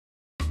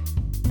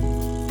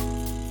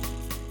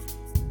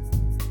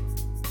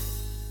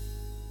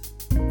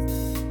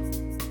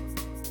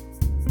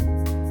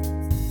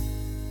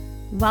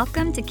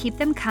Welcome to Keep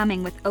Them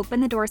Coming with Open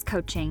the Doors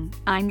Coaching.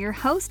 I'm your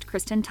host,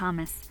 Kristen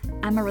Thomas.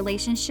 I'm a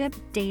relationship,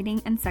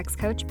 dating, and sex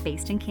coach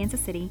based in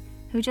Kansas City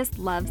who just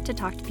loves to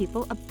talk to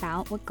people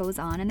about what goes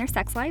on in their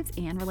sex lives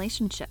and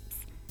relationships.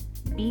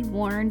 Be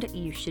warned,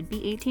 you should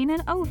be 18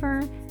 and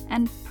over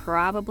and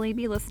probably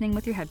be listening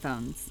with your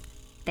headphones.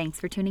 Thanks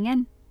for tuning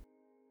in.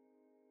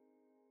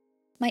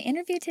 My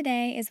interview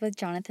today is with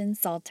Jonathan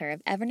Salter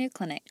of Evernew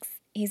Clinics.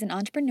 He's an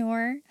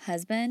entrepreneur,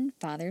 husband,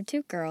 father of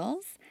 2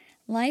 girls,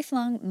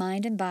 lifelong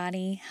mind and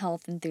body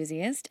health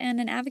enthusiast, and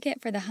an advocate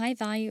for the high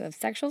value of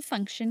sexual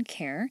function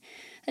care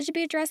that should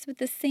be addressed with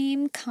the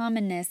same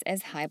commonness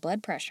as high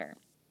blood pressure.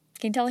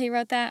 Can you tell he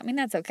wrote that? I mean,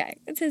 that's okay.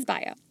 It's his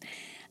bio.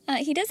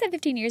 He does have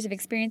 15 years of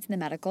experience in the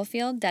medical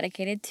field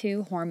dedicated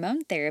to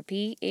hormone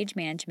therapy, age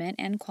management,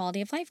 and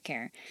quality of life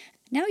care.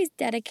 Now he's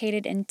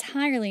dedicated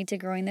entirely to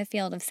growing the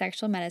field of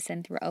sexual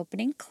medicine through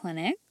opening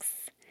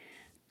clinics,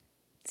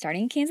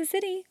 starting in Kansas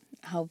City,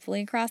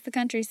 hopefully across the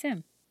country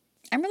soon.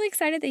 I'm really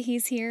excited that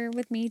he's here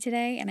with me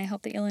today, and I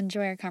hope that you'll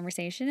enjoy our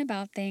conversation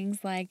about things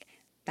like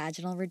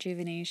vaginal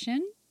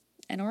rejuvenation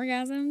and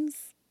orgasms.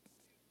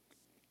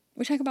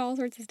 We talk about all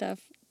sorts of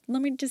stuff.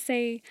 Let me just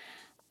say,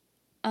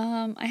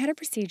 I had a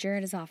procedure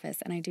at his office,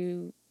 and I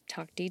do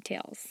talk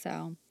details.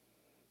 So,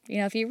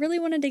 if you really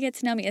wanted to get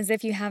to know me, as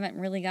if you haven't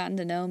really gotten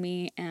to know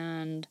me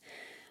and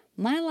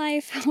my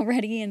life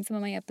already in some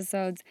of my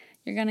episodes,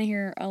 you're going to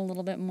hear a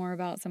little bit more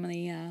about some of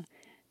the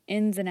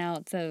ins and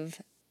outs of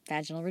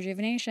vaginal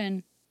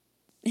rejuvenation.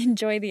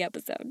 Enjoy the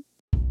episode.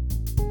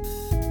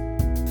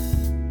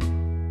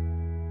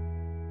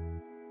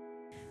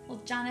 Well,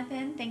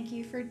 Jonathan, thank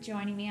you for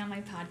joining me on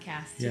my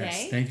podcast today.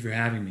 Yes, thank you for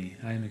having me.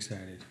 I am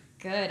excited.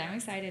 Good. I'm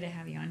excited to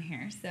have you on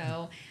here.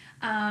 So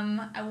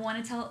I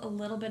want to tell a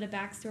little bit of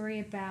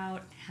backstory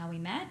about how we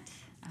met.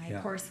 I,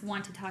 of course,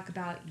 want to talk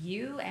about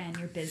you and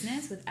your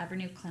business with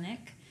Evernew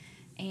Clinic.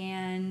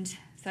 And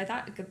so I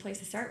thought a good place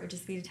to start would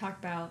just be to talk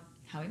about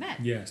how we met.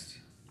 Yes,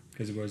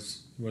 because it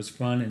was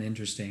fun and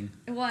interesting.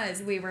 It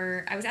was.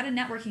 I was at a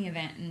networking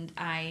event, and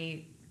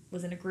I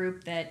was in a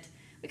group that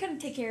we kind of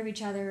take care of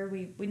each other.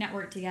 We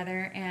networked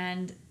together,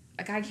 and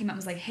a guy came up and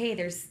was like, hey,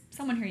 there's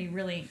someone here you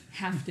really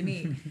have to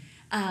meet.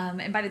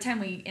 And by the time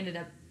we ended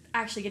up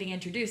actually getting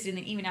introduced, and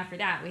then even after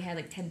that, we had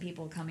like 10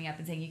 people coming up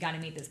and saying, you got to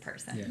meet this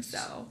person. Yes.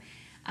 So,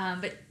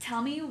 but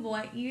tell me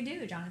what you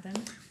do, Jonathan.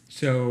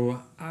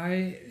 So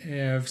I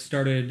have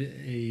started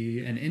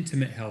an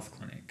intimate health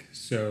clinic,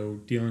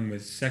 so dealing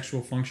with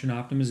sexual function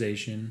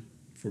optimization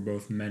for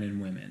both men and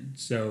women.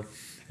 So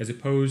as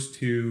opposed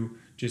to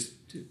just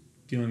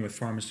dealing with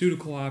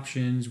pharmaceutical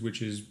options,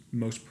 which is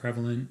most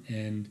prevalent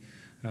and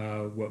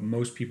what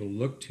most people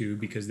look to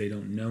because they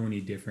don't know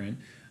any different,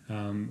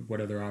 what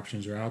other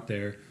options are out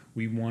there,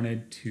 we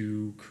wanted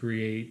to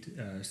create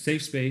a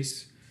safe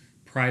space,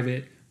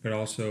 private, but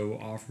also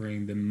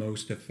offering the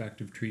most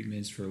effective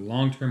treatments for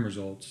long-term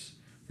results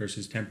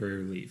versus temporary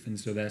relief. And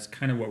so that's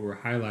kind of what we're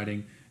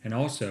highlighting, and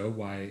also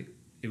why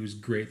it was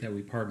great that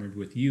we partnered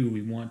with you.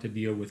 We want to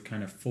deal with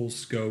kind of full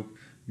scope,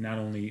 not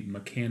only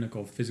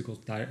mechanical, physical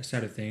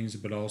side of things,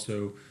 but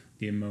also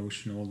the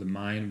emotional, the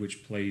mind,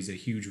 which plays a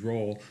huge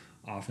role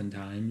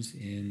oftentimes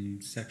in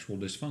sexual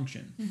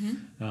dysfunction.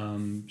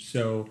 Mm-hmm.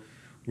 So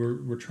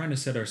we're trying to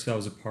set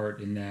ourselves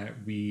apart in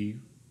that we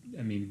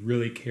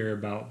really care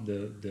about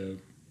the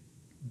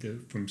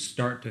from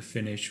start to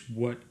finish,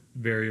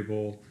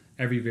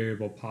 every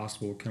variable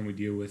possible can we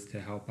deal with to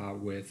help out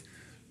with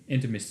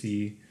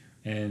intimacy.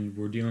 And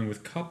we're dealing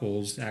with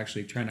couples,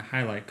 actually trying to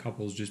highlight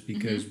couples just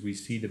because we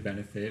see the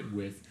benefit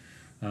with,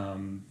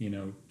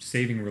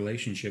 saving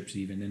relationships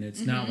even. And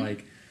it's not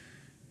like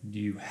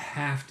you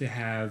have to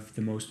have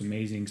the most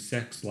amazing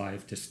sex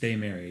life to stay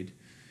married.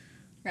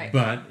 Right.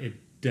 But it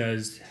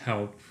does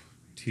help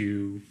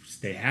to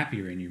stay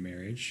happier in your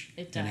marriage.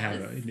 It does. And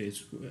have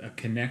a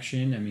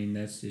connection. I mean,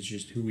 it's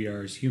just who we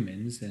are as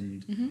humans.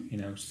 And,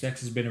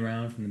 sex has been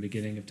around from the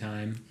beginning of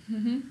time.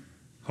 Mm-hmm.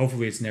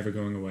 Hopefully it's never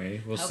going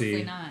away. We'll Hopefully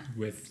see. Not.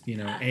 With,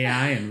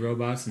 AI and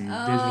robots and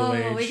digital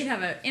age. We can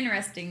have an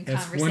interesting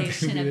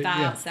conversation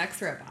about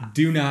sex robots.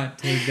 Do not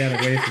take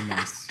that away from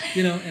us.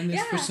 And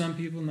it's for some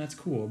people, and that's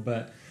cool.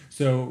 But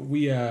so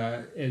we,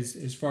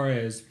 as far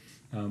as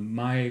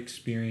my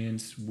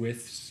experience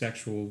with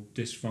sexual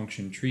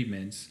dysfunction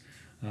treatments,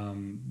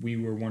 we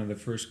were one of the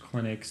first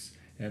clinics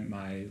at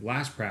my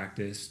last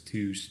practice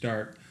to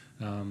start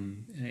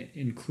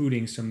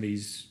including some of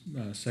these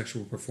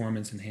sexual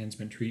performance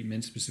enhancement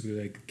treatments, specifically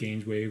like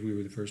Gainswave. We were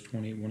one of the first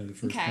 20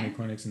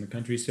 clinics in the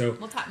country. So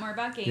we'll talk more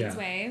about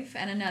Gainswave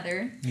and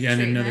another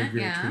and another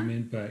great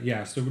treatment. But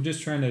so we're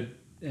just trying to,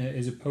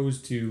 as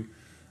opposed to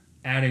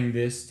adding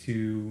this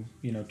to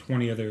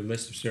 20 other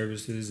list of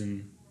services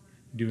and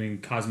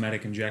doing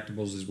cosmetic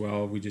injectables as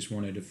well, we just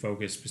wanted to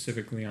focus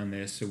specifically on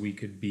this so we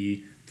could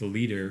be the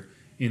leader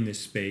in this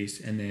space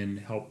and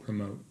then help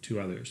promote to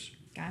others.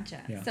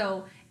 Gotcha. Yeah.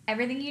 So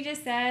everything you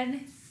just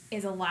said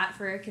is a lot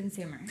for a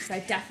consumer. So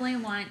I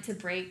definitely want to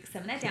break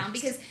some of that down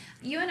because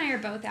you and I are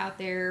both out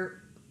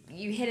there.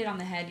 You hit it on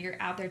the head. You're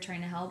out there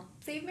trying to help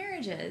save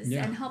marriages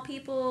and help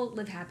people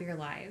live happier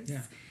lives.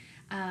 Yeah.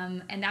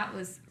 And that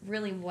was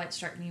really what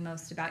struck me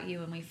most about you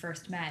when we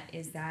first met,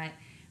 is that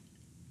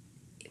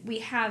we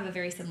have a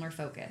very similar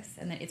focus,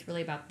 and that it's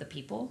really about the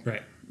people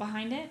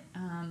behind it.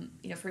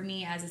 For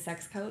me as a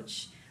sex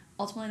coach,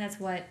 ultimately that's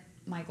what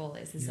my goal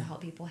is to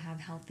help people have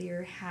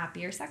healthier,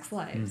 happier sex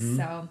lives. Mm-hmm.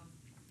 So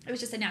it was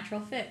just a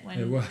natural fit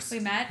when we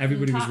met.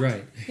 Everybody was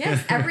right.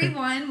 Yes,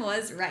 everyone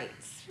was right.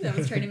 I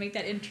was trying to make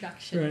that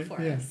introduction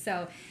for us.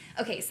 So,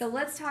 okay, so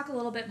let's talk a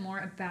little bit more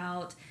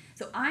about,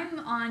 so I'm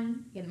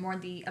on more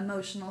the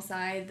emotional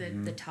side,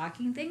 the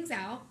talking things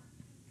out,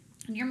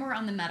 and you're more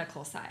on the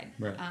medical side.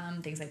 Right.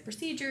 Things like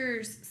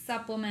procedures,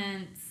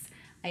 supplements.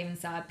 I even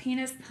saw a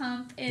penis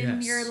pump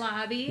in your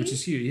lobby. Which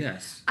is huge,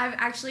 yes. I've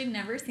actually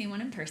never seen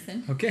one in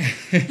person. Okay.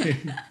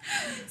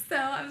 So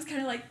I was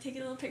kind of like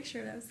taking a little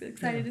picture, and I was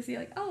excited to see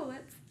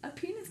that's a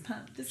penis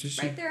pump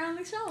just right there on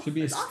the shelf. Should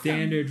be that's a awesome.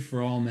 Standard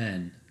for all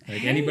men.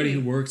 Like anybody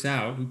who works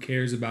out, who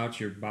cares about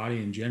your body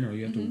in general,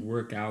 you have to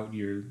work out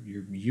your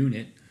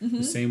unit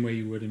the same way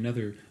you would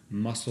another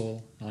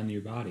muscle on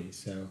your body.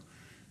 So,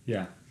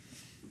 yeah.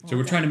 So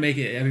we're trying to make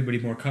everybody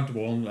more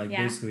comfortable, and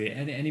basically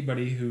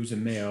anybody who's a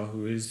male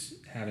who is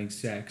having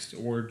sex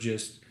or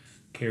just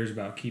cares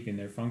about keeping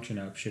their function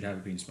up should have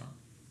a penis pump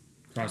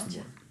across the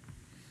board.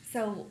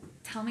 So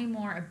tell me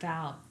more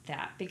about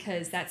that,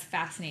 because that's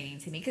fascinating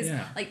to me. Because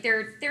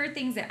there are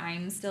things that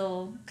I'm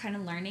still kind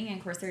of learning, and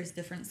of course there's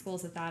different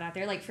schools of thought out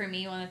there. Like for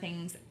me, one of the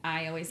things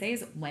I always say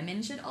is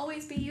women should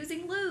always be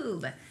using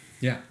lube.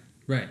 Yeah.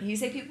 Right. You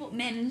say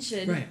men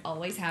should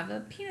always have a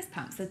penis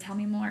pump. So tell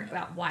me more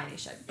about why they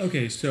should.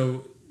 Okay,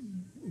 so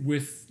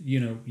with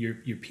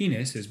your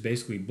penis is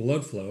basically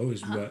blood flow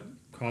is what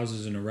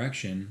causes an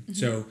erection. Mm-hmm.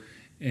 So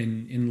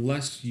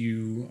unless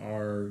you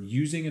are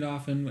using it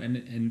often,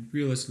 and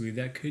realistically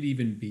that could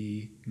even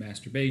be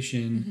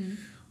masturbation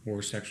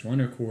or sexual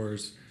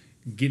intercourse,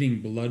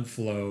 getting blood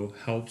flow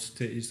helps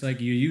it's like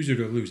you use it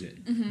or lose it.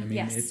 I mean,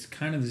 it's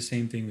kind of the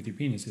same thing with your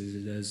penis as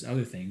it does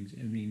other things.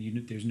 I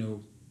mean, there's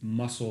no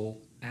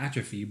muscle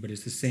atrophy, but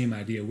it's the same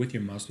idea with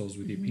your muscles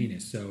with your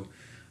penis. So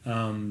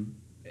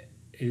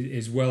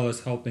as well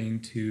as helping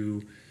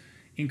to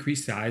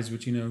increase size,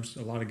 which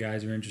a lot of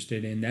guys are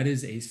interested in, that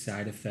is a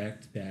side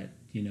effect that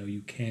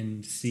you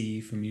can see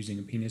from using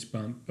a penis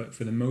pump. But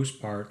for the most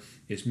part,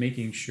 it's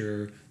making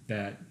sure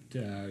that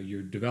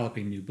you're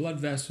developing new blood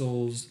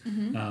vessels,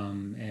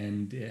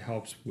 and it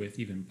helps with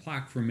even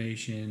plaque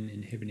formation,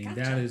 inhibiting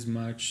that as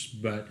much.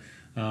 But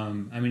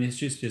it's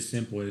just as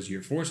simple as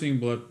you're forcing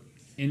blood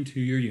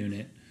into your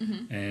unit,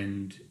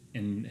 and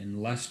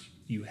unless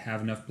you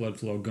have enough blood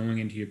flow going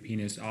into your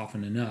penis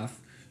often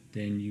enough,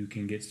 then you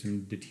can get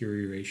some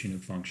deterioration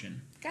of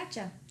function.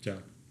 Gotcha. So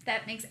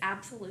that makes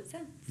absolute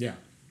sense. Yeah.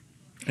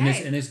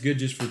 Okay. And it's good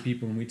just for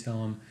people when we tell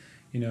them,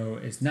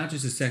 it's not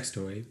just a sex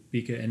toy,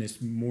 and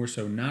it's more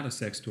so not a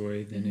sex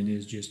toy than it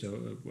is just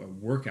a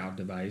workout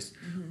device,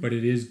 but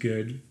it is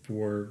good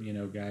for,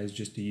 guys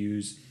just to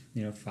use,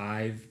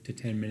 5 to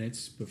 10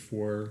 minutes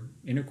before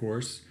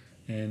intercourse.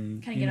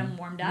 And kind of get them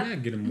warmed up. Yeah,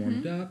 get them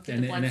warmed up,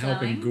 and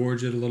help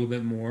engorge it a little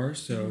bit more.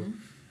 So,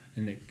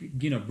 and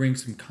it bring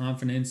some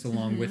confidence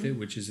along with it,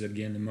 which is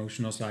again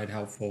emotional side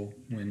helpful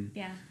when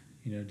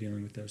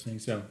dealing with those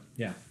things. So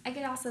I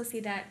could also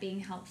see that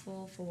being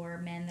helpful for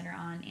men that are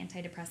on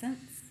antidepressants.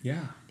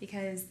 Yeah,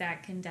 because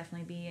that can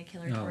definitely be a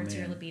killer towards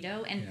your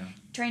libido, and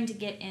trying to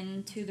get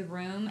into the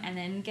room and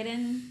then get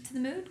into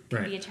the mood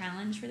can be a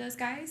challenge for those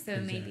guys. So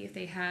maybe if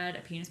they had a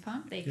penis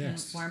pump, they can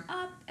warm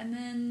up and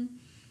then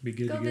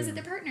go visit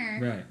their partner,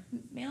 right?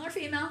 Male or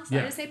female. So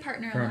I just say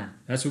partner a lot.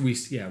 That's what we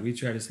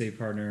try to say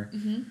partner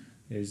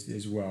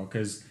as well,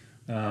 because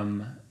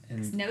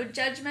it's no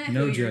judgment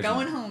who you're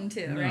going home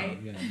to, right?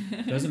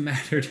 Yeah, doesn't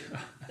matter to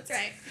us. That's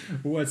right.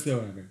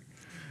 Whatsoever.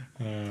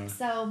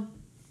 So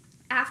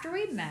after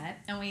we met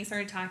and we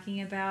started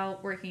talking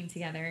about working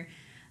together,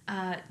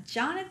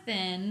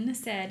 Jonathan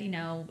said,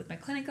 with my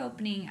clinic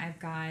opening, I've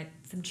got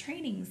some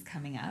trainings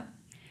coming up.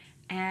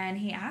 And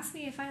he asked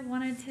me if I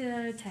wanted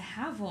to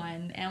have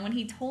one. And when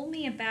he told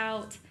me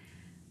about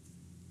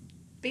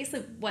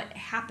basically what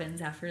happens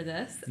after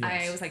this,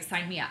 I was like,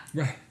 sign me up.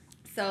 Right.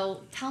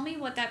 So tell me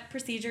what that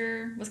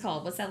procedure was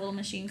called. What's that little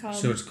machine called?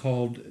 So it's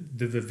called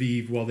the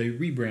Vivive. Well, they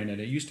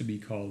rebranded it. It used to be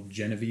called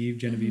Genevieve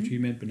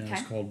treatment, but now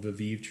it's called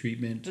Vivive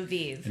treatment.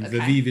 Vivive. And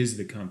Vivive is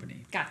the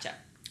company. Gotcha.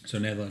 So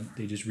now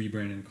they just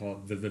rebranded and call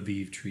it the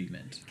Vivive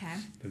treatment. Okay.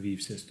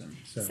 Vivive system.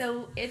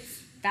 So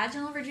it's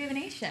vaginal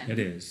rejuvenation. It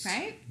is.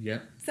 Right?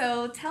 Yep.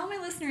 So tell my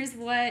listeners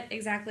what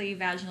exactly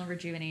vaginal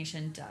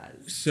rejuvenation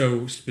does.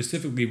 So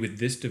specifically with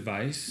this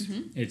device,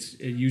 it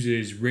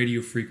uses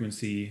radio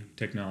frequency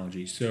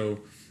technology. So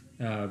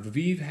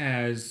Vivive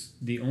has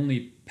the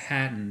only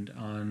patent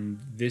on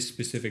this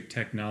specific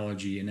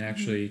technology, and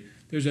actually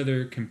there's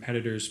other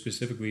competitors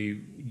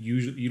specifically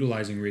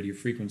utilizing radio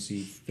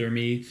frequency.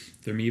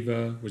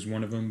 Thermiva was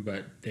one of them,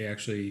 but they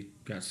actually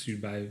got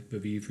sued by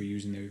Vivive for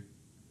using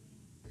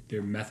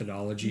their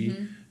methodology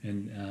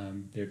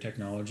and their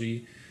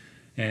technology.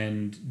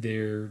 and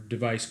their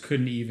device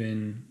couldn't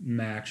even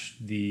match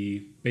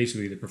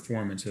basically the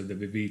performance of the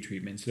Viveve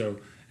treatment. So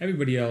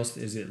everybody else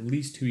is at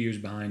least 2 years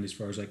behind as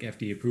far as like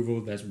FDA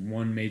approval. That's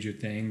one major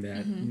thing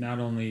that not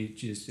only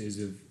just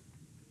is of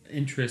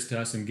interest to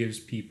us and gives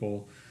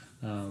people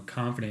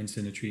confidence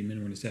in the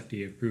treatment when it's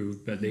FDA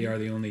approved, but they are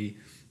the only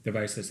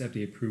device that's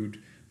FDA approved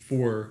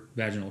for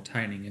vaginal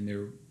tightening, and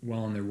they're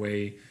well on their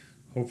way,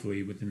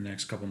 hopefully within the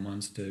next couple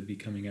months, to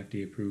becoming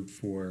FDA approved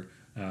for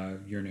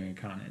urinary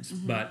incontinence.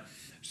 But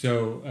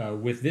so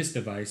with this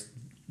device,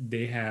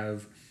 they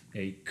have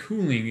a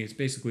cooling. It's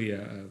basically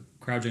a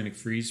cryogenic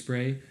freeze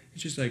spray.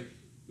 It's just like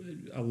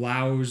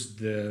allows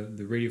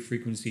the radio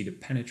frequency to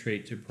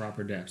penetrate to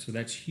proper depth. So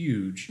that's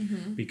huge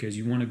because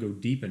you want to go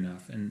deep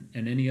enough, and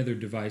any other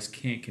device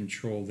can't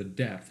control the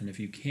depth. And if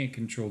you can't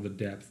control the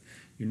depth,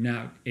 you're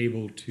not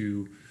able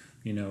to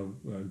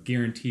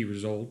guarantee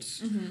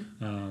results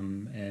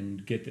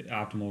and get the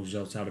optimal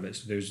results out of it.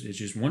 So it's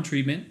just one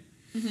treatment.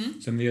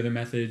 Some of the other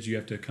methods, you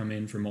have to come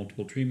in for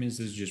multiple treatments.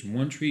 This is just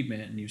one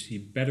treatment, and you see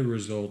better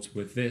results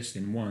with this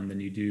in one than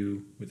you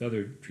do with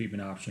other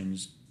treatment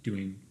options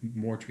doing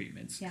more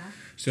treatments. Yeah.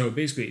 So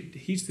basically, it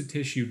heats the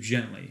tissue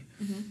gently.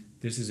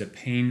 This is a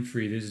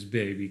pain-free. This is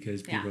big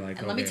because people are like,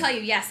 and let me tell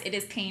you, yes, it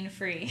is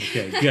pain-free.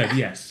 Okay, good,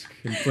 yes,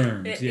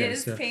 confirmed. It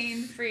is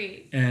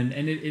pain-free. And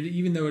it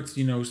even though it's,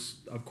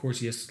 of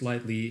course, yes,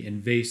 slightly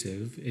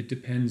invasive, it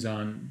depends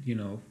on,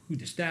 who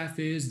the staff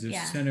is, the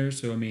center.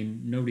 So, I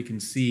mean, nobody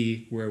can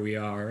see where we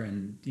are,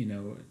 and,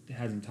 it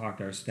hasn't talked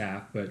to our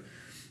staff, but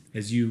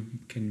as you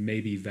can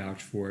maybe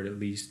vouch for it, at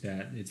least,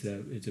 that it's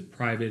a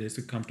private, it's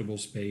a comfortable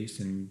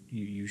space, and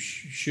you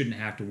shouldn't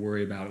have to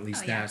worry about at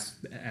least that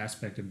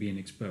aspect of being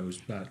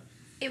exposed. But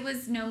it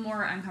was no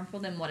more uncomfortable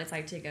than what it's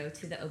like to go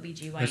to the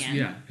OBGYN.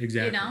 Yeah,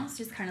 exactly. It's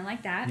just kind of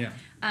like that. Yeah.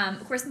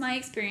 Of course, my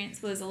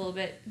experience was a little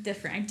bit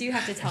different. I do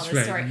have to tell That's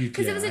this right. story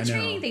because it was a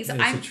training thing. So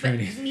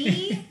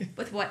me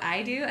with what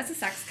I do as a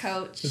sex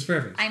coach. That's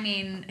perfect. I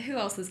mean, who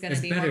else is going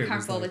to be more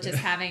comfortable with just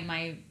having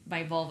my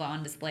vulva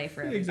on display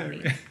for everybody?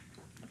 Exactly.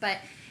 But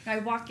I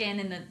walk in,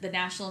 and the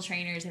national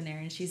trainer's in there,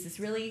 and she's this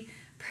really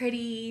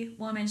pretty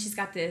woman. She's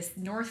got this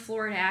North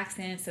Florida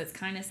accent, so it's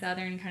kind of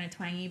southern, kind of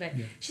twangy. But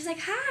she's like,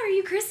 "Hi, are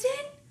you Kristen?"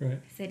 Right.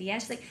 I said, "Yeah."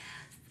 She's like,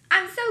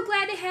 "I'm so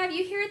glad to have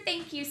you here.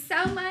 Thank you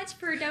so much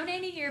for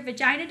donating your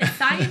vagina to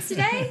science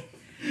today."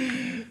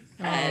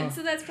 And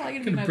so that's probably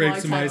going to be my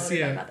blog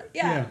title.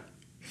 Yeah.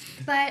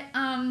 But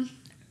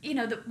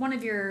one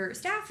of your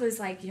staff was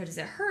like, "Does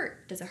it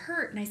hurt? Does it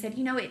hurt?" And I said,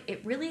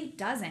 it really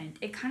doesn't.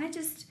 It kind of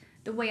just,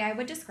 the way I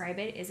would describe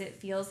it is it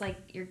feels like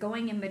you're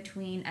going in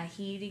between a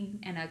heating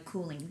and a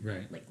cooling,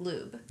 like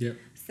lube. Yep.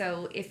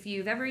 So if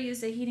you've ever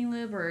used a heating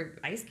lube or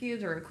ice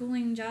cubes or a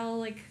cooling gel,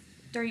 like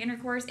during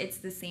intercourse, it's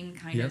the same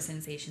kind of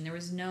sensation. There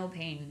was no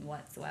pain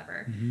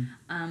whatsoever.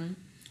 And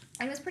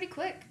it was pretty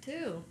quick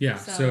too. Yeah.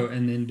 So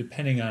and then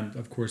depending on,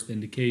 of course, the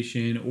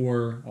indication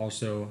or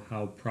also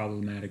how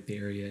problematic the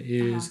area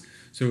is.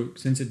 So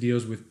since it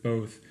deals with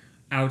both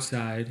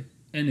outside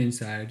and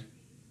inside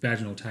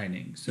vaginal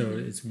tightening. So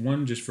it's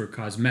one just for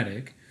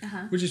cosmetic,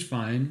 which is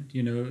fine,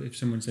 if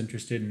someone's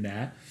interested in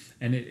that.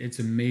 And it's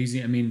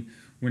amazing. I mean,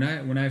 when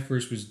I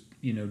first was,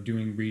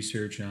 doing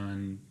research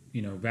on,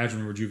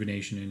 vaginal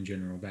rejuvenation in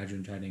general,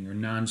 vaginal tightening, or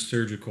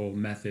non-surgical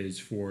methods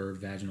for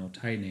vaginal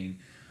tightening,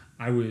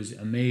 I was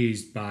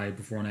amazed by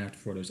before and after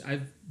photos.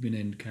 I've been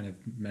in kind of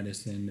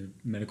medicine,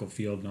 the medical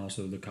field, and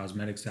also the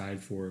cosmetic side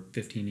for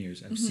 15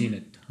 years. I've seen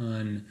a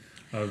ton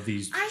of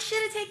these. I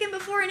should have taken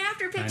before and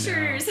after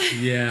pictures.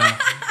 Yeah,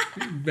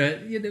 but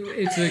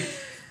it's like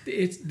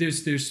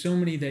there's so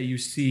many that you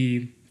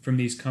see from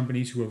these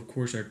companies who, of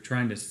course, are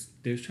trying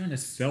to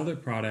sell their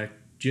product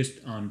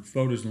just on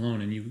photos alone,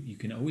 and you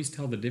can always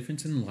tell the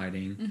difference in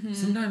lighting.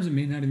 Sometimes it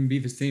may not even be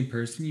the same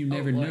person. You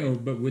never know.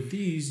 But with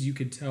these, you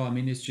could tell. I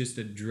mean, it's just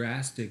a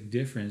drastic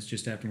difference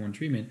just after one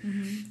treatment.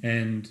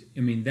 And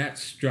I mean, that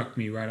struck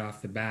me right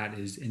off the bat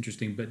is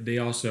interesting. But they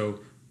also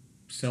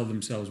sell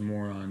themselves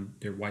more on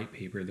their white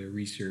paper, their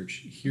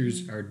research.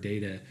 Here's our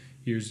data.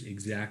 Here's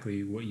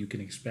exactly what you can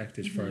expect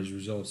as far as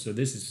results. So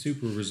this is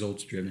super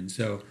results driven.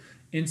 So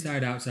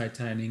inside outside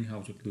tightening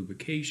helps with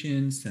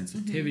lubrication,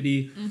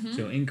 sensitivity,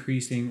 so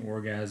increasing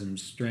orgasm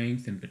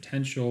strength and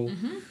potential,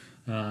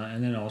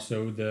 and then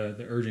also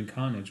the urge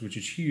incontinence, which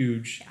is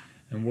huge,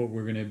 and what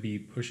we're going to be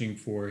pushing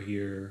for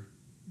here,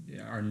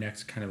 our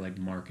next kind of like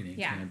marketing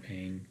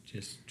campaign,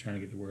 just trying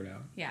to get the word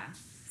out. Yeah.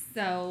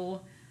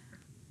 So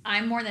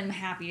I'm more than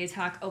happy to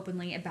talk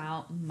openly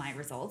about my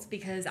results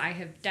because I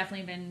have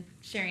definitely been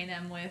sharing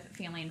them with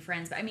family and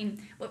friends. But I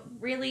mean, what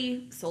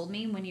really sold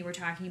me when you were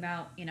talking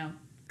about,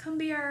 come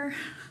be our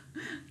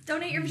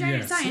donate your vagina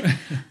to science.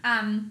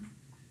 I'm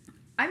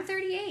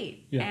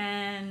 38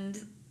 and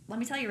let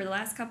me tell you, over the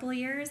last couple of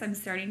years, I'm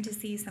starting to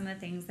see some of the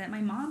things that my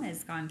mom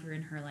has gone through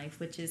in her life,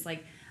 which is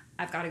like,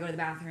 I've got to go to the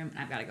bathroom and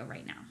I've got to go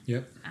right now.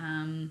 Yep.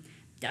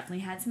 Definitely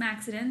had some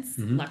accidents.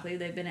 Luckily,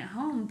 they've been at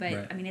home,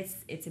 but I mean,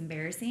 it's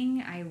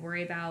embarrassing. I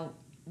worry about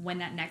when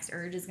that next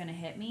urge is going to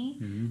hit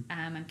me.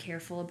 I'm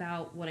careful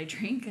about what I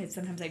drink.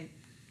 Sometimes I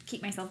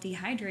keep myself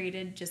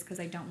dehydrated just because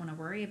I don't want to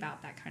worry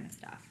about that kind of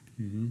stuff.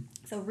 Mm-hmm.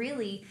 So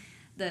really,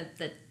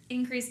 the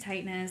increased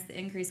tightness, the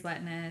increased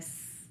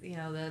wetness,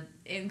 the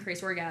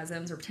increased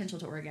orgasms or potential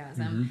to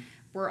orgasm,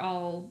 were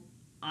all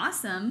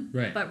awesome.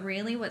 Right. But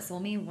really what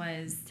sold me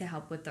was to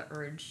help with the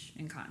urge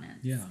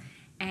incontinence. Yeah.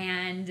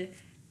 And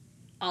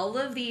all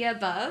of the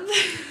above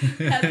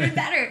have been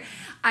better.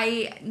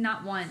 I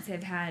not once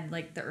have had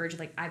like the urge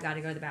like I've got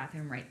to go to the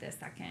bathroom right this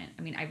second.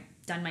 I mean, I've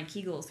done my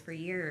Kegels for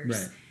years.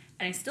 Right.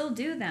 And I still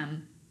do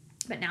them.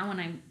 But now when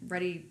I'm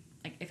ready,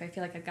 like if I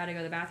feel like I've got to go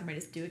to the bathroom, I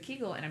just do a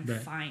Kegel and I'm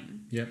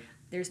fine. Yep.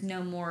 There's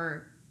no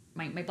more,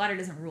 my bladder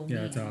doesn't rule me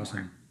that's anymore.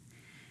 Awesome.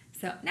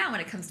 So now when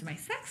it comes to my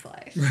sex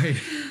life. Right.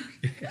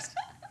 Yes.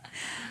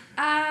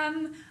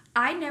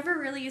 I never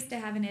really used to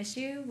have an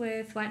issue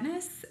with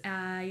wetness.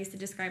 I used to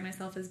describe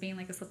myself as being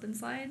like a slip and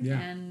slide. Yeah.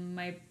 And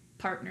my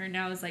partner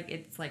now is like,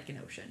 it's like an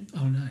ocean.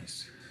 Oh,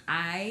 nice.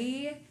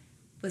 I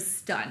was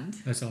stunned.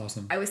 That's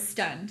awesome. I was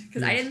stunned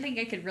because I didn't think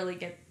I could really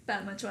get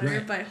that much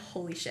wetter, but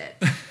holy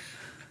shit.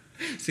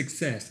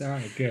 Success. All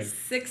right, good.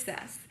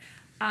 Success.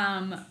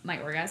 My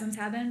orgasms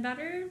have been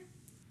better.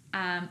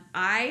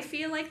 I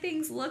feel like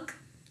things look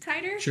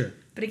tighter. Sure.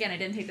 But again, I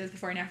didn't take those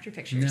before and after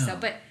pictures. No. So,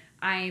 but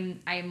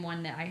I'm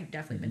one that I have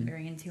definitely been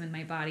very into in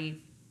my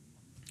body.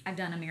 I've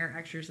done a mirror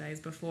exercise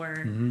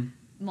before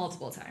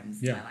multiple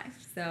times in my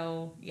life.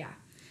 So yeah,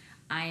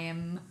 I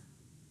am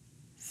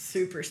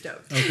super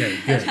stoked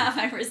about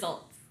my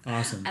results.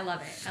 Awesome. I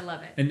love it. I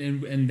love it.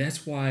 And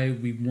that's why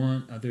we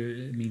want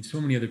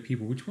so many other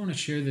people. We want to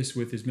share this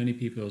with as many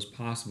people as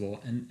possible.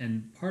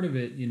 And part of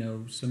it,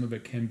 some of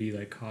it can be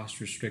like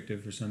cost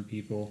restrictive for some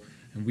people.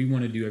 And we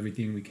want to do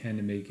everything we can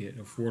to make it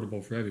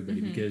affordable for everybody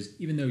because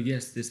even though,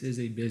 yes, this is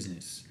a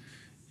business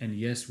and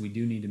yes, we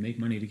do need to make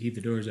money to keep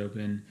the doors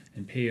open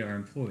and pay our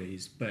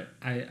employees. But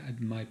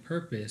my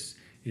purpose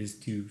is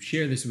to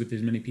share this with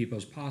as many people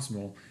as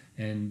possible.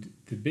 And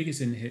the biggest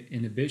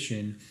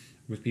inhibition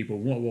with people,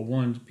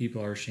 one,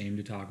 people are ashamed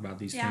to talk about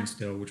these things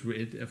still, which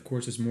of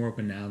course is more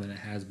open now than it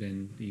has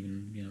been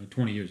even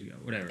 20 years ago,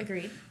 whatever.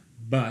 Agreed.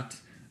 But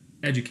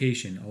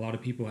education, a lot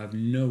of people have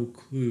no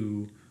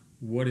clue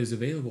what is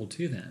available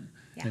to them.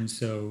 Yeah. And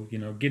so,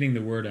 getting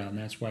the word out, and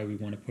that's why we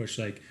want to push,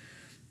 like,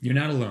 you're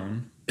not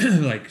alone.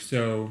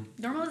 So...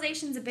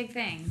 Normalization's a big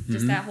thing.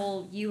 Just that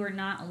whole, you are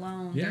not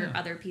alone. Yeah. There are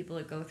other people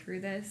that go through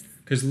this.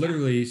 Because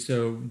literally,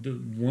 so the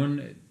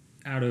 1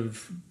 out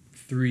of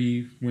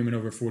 3 women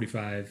over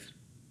 45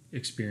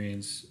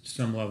 experience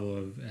some level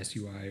of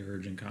SUI or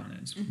urge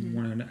incontinence.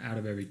 1 out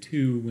of every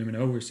 2 women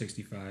over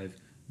 65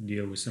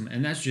 deal with some,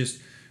 and that's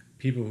just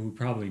people who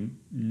probably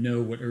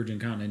know what urge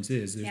incontinence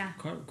is. There's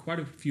quite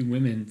a few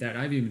women that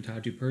I've even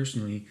talked to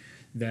personally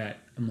that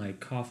I'm like,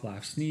 cough,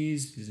 laugh,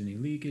 sneeze, is any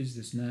leakage,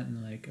 this and that,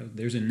 and like, oh,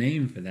 there's a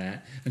name for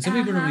that. And some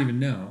people don't even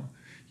know,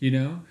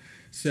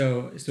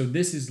 So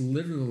this is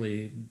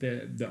literally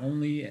the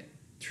only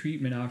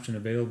treatment option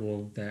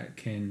available that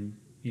can,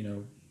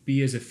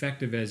 be as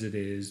effective as it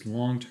is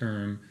long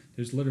term.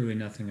 There's literally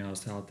nothing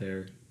else out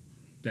there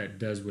that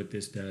does what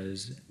this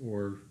does,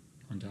 or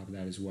on top of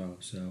that as well.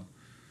 So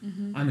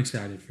I'm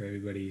excited for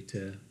everybody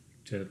to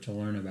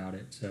learn about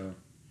it. So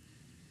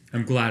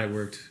I'm glad it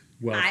worked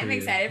well. I'm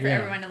excited for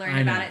everyone to learn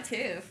about it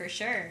too, for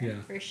sure.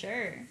 Yeah. For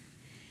sure.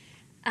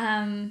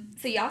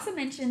 So you also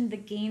mentioned the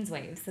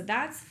Gainswave. So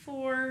that's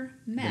for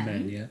men. The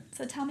men, yeah.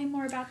 So tell me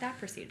more about that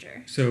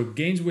procedure. So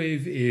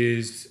Gainswave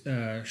is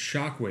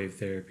shockwave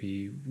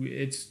therapy.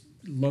 It's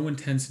low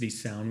intensity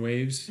sound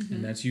waves,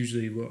 and that's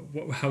usually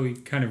how we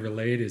kind of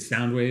relate is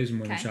sound waves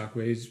more than shock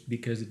waves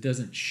because it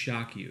doesn't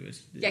shock you.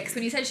 Because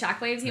when you said shock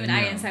waves, even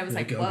I inside was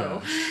like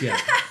whoa. Yeah.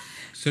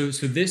 So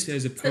this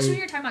as opposed... Especially when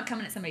you're talking about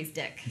coming at somebody's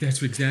dick.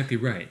 That's exactly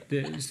right.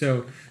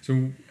 So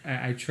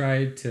I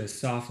tried to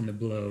soften the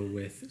blow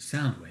with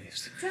sound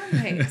waves.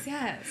 Sound waves,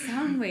 yeah.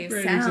 Sound waves,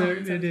 right,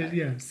 sound. So it is,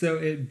 yeah. So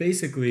it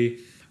basically,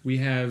 we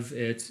have,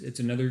 it's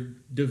another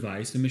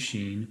device, a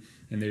machine,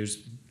 and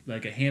there's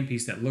like a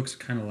handpiece that looks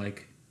kind of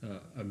like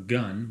a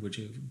gun, which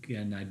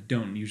again, I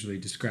don't usually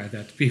describe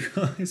that to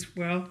people as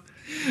well.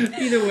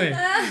 Either way.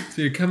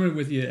 So you're coming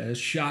with a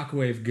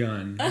shockwave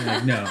gun. I'm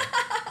like, no.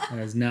 That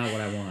is not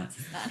what I want.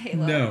 It's not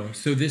Halo. No.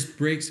 So this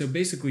breaks. So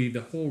basically,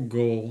 the whole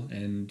goal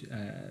and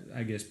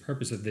I guess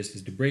purpose of this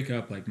is to break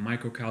up like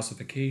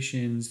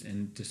microcalcifications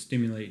and to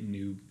stimulate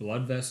new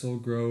blood vessel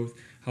growth.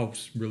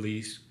 Helps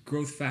release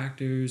growth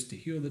factors to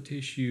heal the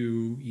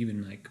tissue.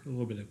 Even like a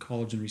little bit of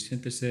collagen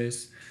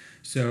resynthesis.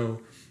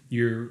 So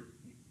you're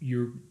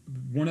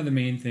one of the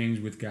main things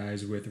with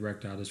guys with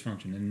erectile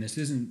dysfunction, and this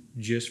isn't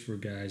just for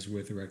guys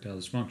with erectile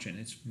dysfunction.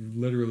 It's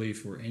literally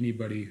for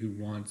anybody who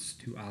wants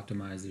to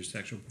optimize their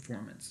sexual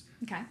performance.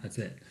 Okay. That's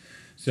it.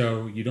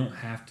 So you don't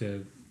have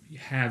to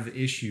have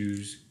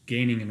issues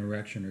gaining an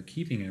erection or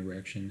keeping an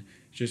erection.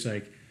 It's just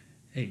like,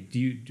 hey,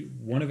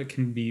 one of it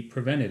can be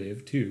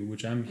preventative too,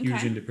 which I'm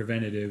huge into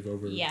preventative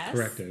over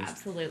corrective. Yes,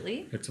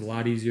 absolutely. It's a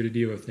lot easier to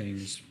deal with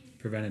things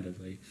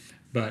preventatively.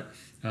 But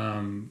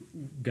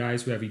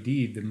guys who have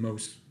ED, the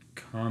most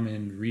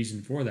common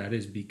reason for that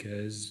is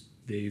because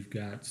they've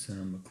got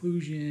some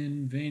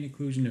occlusion, vein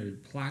occlusion, or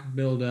plaque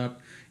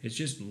buildup. It's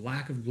just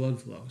lack of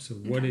blood flow. So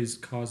what is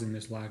causing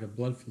this lack of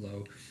blood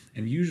flow?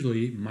 And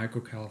usually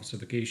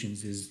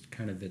microcalcifications is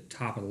kind of the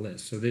top of the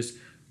list. So this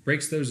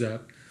breaks those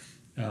up.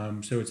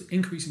 So it's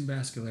increasing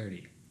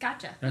vascularity.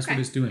 Gotcha. That's what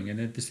it's doing. And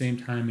at the same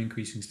time,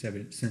 increasing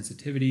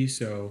sensitivity.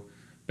 So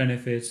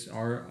benefits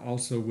are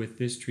also with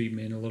this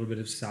treatment a little bit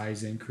of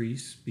size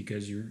increase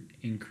because you're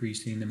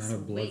increasing the amount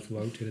of blood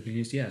flow to the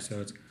penis. Yeah,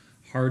 so it's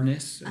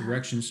hardness,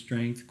 erection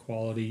strength,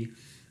 quality,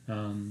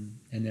 and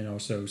then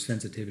also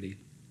sensitivity.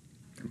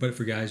 But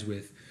for guys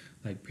with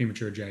like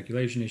premature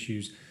ejaculation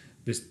issues,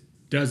 this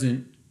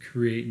doesn't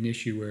create an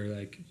issue where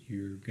like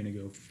you're going to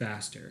go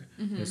faster.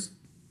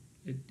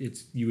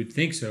 It's you would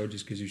think so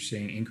just because you're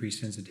saying increased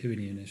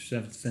sensitivity, and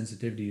if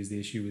sensitivity is the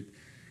issue with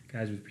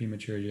guys with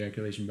premature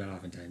ejaculation, but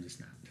oftentimes it's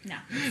not. No,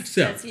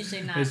 so that's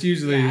usually not. It's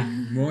usually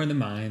more in the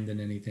mind than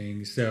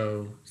anything.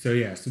 So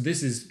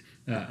this is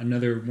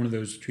another one of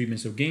those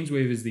treatments. So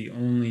Gainswave is the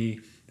only.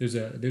 There's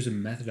a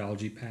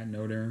methodology patent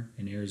owner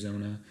in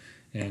Arizona,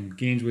 and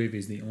Gainswave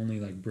is the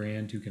only like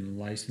brand who can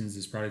license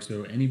this product.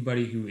 So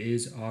anybody who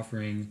is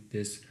offering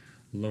this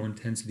low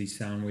intensity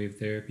sound wave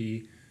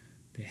therapy,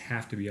 they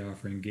have to be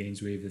offering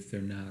Gainswave. If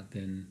they're not,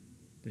 then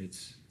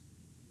it's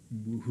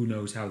who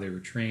knows how they were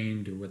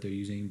trained or what they're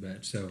using.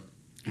 But so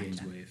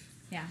Gainswave.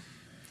 Yeah.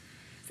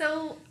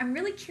 So I'm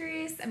really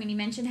curious. I mean, you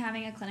mentioned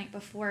having a clinic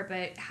before,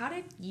 but how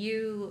did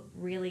you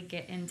really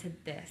get into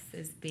this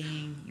as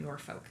being your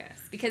focus?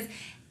 Because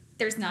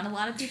there's not a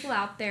lot of people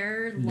out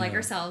there like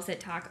ourselves that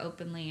talk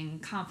openly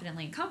and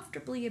confidently and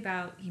comfortably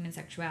about human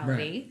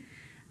sexuality.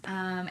 Right.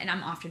 And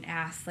I'm often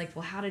asked, like,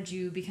 well, how did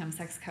you become a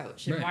sex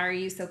coach? And why are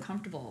you so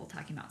comfortable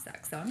talking about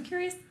sex? So I'm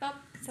curious about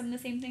some of the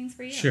same things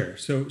for you. Sure.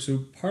 So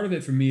part of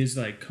it for me is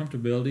like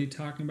comfortability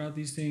talking about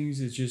these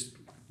things. It's just,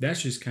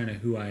 that's just kind of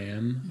who I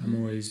am. I'm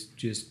always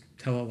just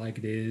tell it like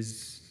it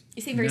is.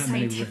 You seem very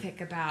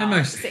scientific about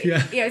a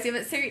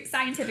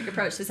scientific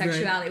approach to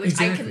sexuality, which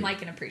I can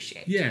like and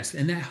appreciate. Yes,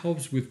 and that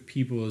helps with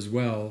people as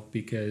well,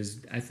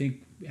 because I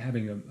think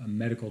having a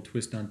medical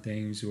twist on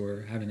things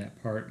or having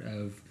that part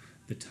of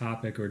the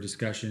topic or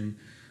discussion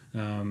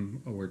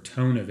or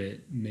tone of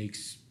it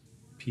makes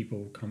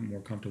people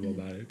more comfortable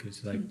about it,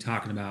 because like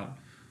talking about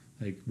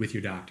like with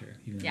your doctor,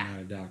 I'm not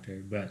a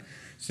doctor, but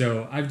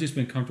so I've just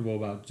been comfortable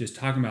about just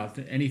talking about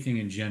anything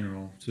in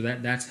general, so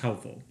that's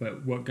helpful.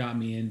 But what got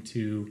me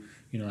into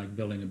like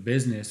building a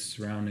business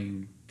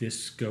surrounding this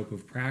scope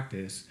of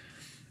practice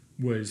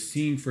was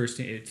seeing first.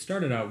 It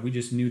started out, we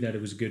just knew that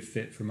it was a good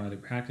fit for my other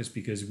practice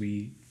because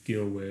we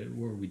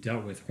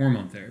dealt with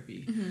hormone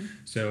therapy.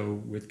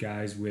 So with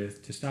guys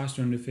with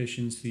testosterone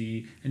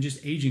deficiency and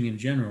just aging in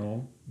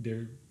general,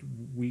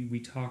 we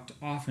talked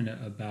often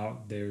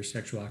about their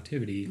sexual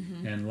activity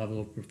and level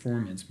of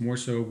performance, more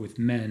so with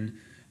men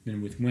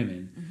than with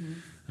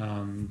women.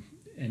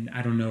 And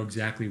I don't know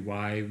exactly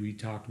why we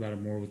talked about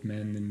it more with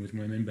men than with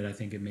women, but I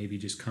think it maybe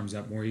just comes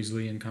up more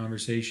easily in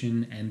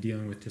conversation, and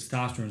dealing with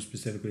testosterone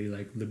specifically,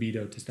 like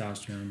libido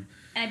testosterone.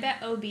 And I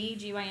bet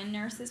OB/GYN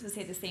nurses would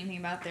say the same thing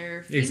about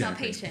their female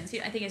patients.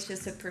 I think it's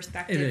just a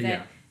perspective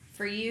that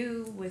for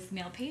you with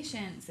male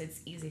patients,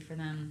 it's easy for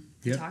them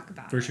to talk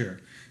about. For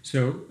sure.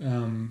 So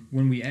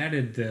when we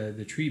added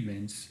the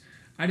treatments,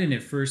 I didn't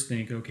at first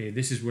think, okay,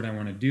 this is what I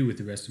want to do with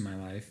the rest of my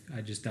life.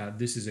 I just thought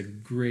this is a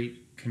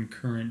great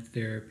concurrent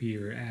therapy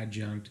or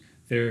adjunct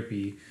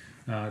therapy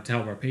to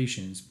help our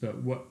patients. But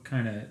what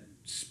kind of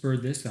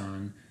spurred this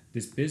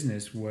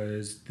business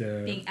was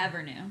being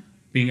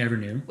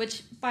Evernew.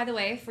 Which, by the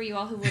way, for you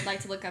all who would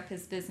like to look up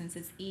his business,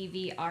 it's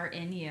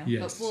EVRNU.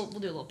 Yes. But we'll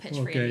do a little pitch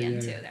for you at the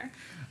end too there.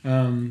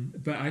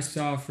 But I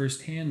saw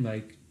firsthand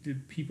like the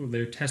people,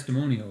 their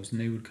testimonials,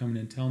 and they would come in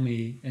and tell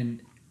me,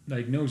 and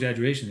like no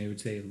exaggeration, they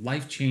would say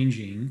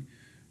life-changing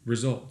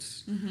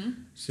results.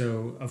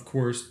 So of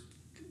course,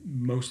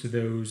 most of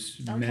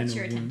those men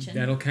or women,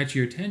 that'll catch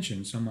your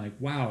attention. So I'm like,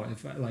 wow,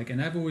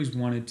 and I've always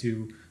wanted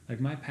to, like,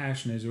 my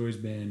passion has always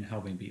been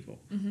helping people,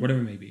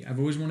 whatever it may be. I've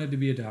always wanted to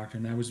be a doctor,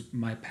 and that was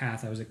my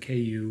path. I was at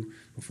KU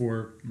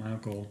before my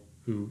uncle,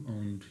 who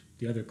owned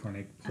the other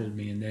clinic, pulled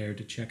me in there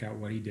to check out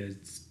what he did,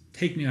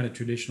 take me out of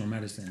traditional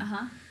medicine.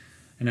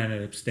 And I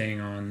ended up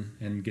staying on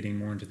and getting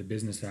more into the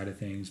business side of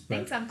things. But,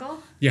 thanks,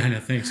 Uncle. Yeah, no,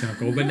 thanks,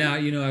 Uncle. But now,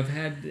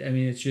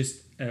 it's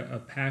just a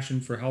passion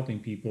for helping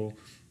people.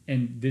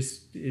 And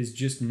this is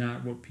just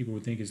not what people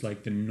would think is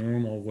like the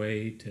normal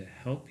way to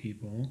help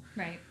people.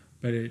 Right.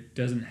 But it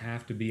doesn't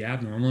have to be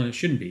abnormal, and it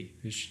shouldn't be.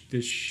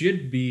 This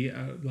should be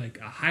like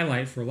a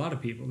highlight for a lot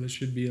of people. This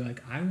should be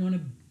like, I want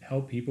to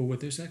help people with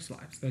their sex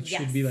lives. That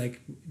should be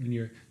like when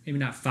you're maybe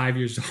not 5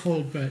 years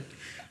old, but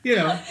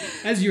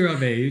as you're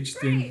of age,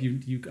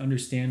 then you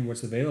understand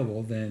what's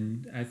available.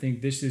 Then I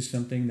think this is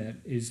something that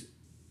is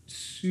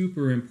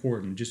super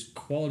important. Just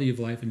quality of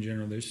life in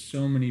general. There's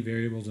so many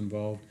variables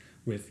involved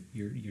with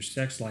your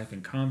sex life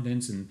and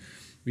confidence, and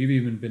we've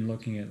even been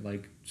looking at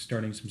like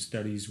starting some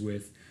studies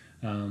with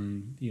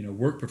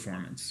work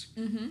performance.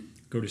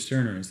 Go to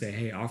Cerner and say,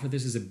 hey, offer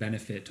this as a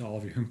benefit to all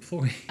of your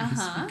employees. And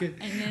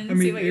then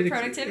see what your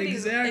productivity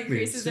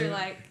increases are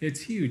like. It's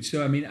huge.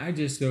 So, I mean, I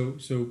just,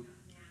 so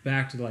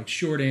back to like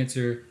short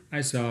answer, I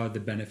saw the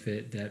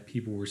benefit that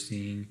people were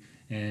seeing,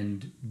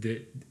 and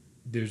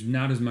there's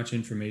not as much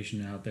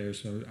information out there.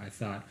 So I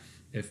thought,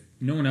 if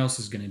no one else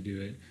is going to do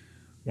it,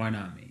 why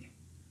not me?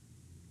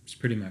 It's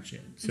pretty much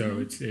it. So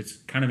it's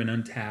kind of an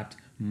untapped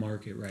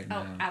market right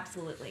now. Oh,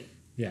 absolutely.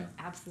 Yeah.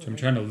 Absolutely. So I'm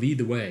trying to lead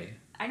the way.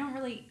 I don't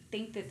really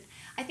think that...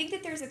 I think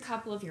that there's a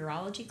couple of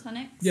urology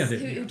clinics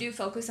who do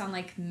focus on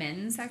like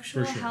men's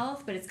sexual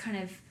health, but it's kind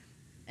of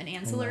an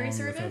ancillary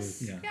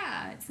service.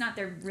 Yeah, it's not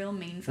their real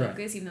main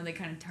focus, even though they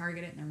kind of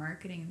target it in their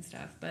marketing and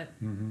stuff. But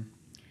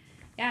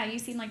yeah, you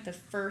seem like the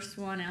first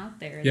one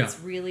out there that's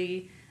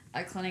really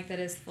a clinic that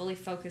is fully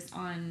focused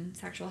on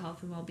sexual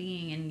health and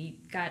well-being, and you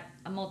got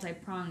a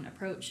multi-pronged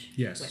approach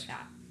with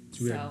that.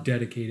 So we are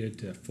dedicated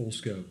to full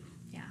scope.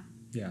 Yeah.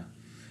 Yeah.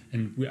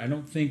 And I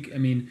don't think, I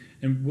mean,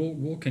 and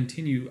we'll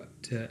continue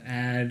to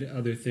add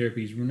other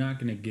therapies. We're not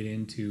going to get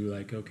into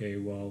like, okay,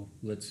 well,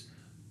 let's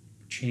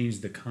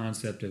change the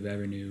concept of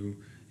Evernew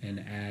and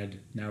add,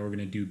 now we're going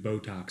to do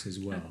Botox as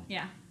well.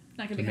 Yeah. It's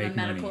not going to become a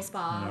medical money.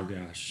 spa. Oh,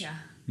 gosh. Yeah.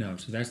 No,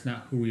 so that's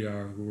not who we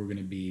are, who we're going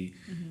to be.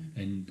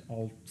 And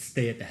I'll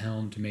stay at the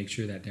helm to make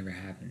sure that never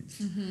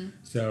happens.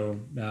 So,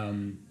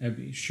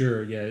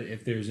 sure, yeah,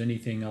 if there's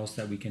anything else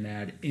that we can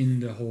add in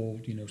the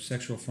whole,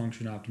 sexual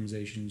function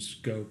optimization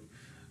scope,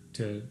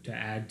 to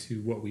add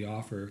to what we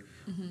offer.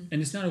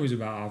 And it's not always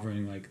about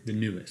offering like the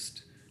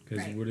newest,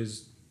 because what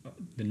is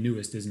the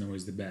newest isn't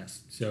always the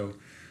best. So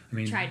I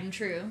mean, tried and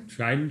true,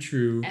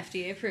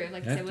 FDA approved,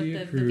 like you said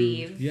with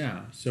the Vive.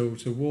 Yeah, so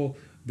we'll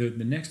the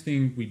next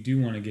thing we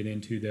do want to get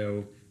into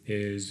though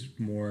is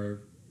more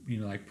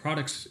like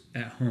products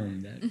at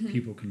home that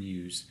people can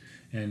use.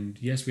 And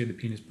yes, we have the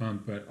penis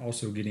pump, but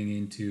also getting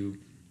into,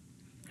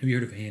 have you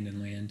heard of Hand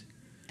and Land?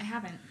 I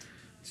haven't.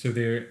 So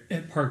they're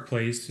at Park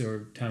Place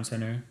or Town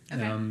Center.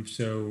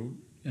 Okay.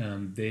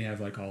 They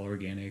have like all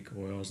organic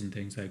oils and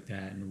things like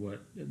that. And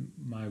what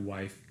my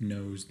wife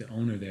knows the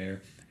owner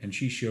there, and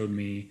she showed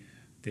me,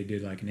 they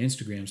did like an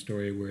Instagram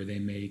story where they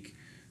make,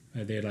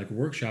 they had like a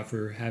workshop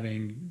for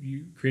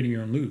creating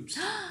your own loops.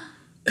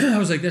 I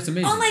was like, that's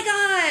amazing. Oh my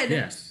God.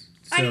 Yes.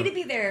 So, I need to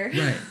be there.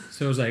 Right.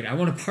 So I was like, I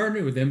want to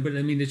partner with them, but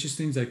I mean, it's just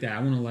things like that.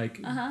 I want to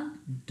like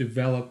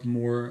develop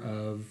more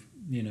of,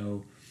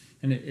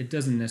 and it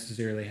doesn't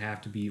necessarily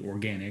have to be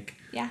organic.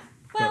 Yeah.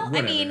 Well,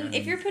 I mean,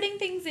 if you're putting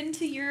things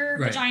into your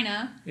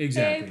vagina,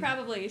 they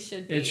probably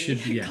should be. It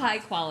should be high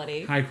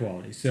quality. High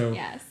quality. So,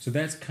 yes. So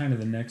that's kind of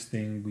the next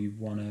thing we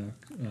want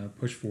to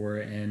push for,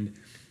 and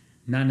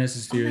not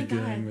necessarily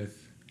dealing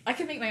with. I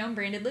could make my own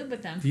branded lube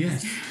with them.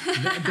 Yes.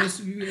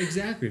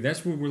 Exactly.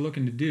 That's what we're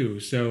looking to do.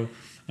 So,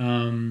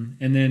 and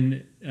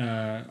then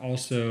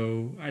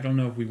also, I don't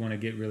know if we want to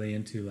get really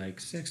into like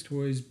sex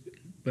toys.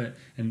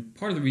 And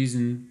part of the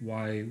reason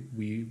why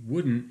we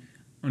wouldn't,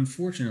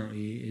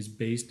 unfortunately, is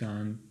based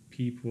on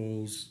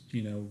people's,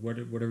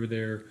 whatever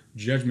their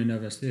judgment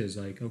of us is.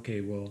 Like,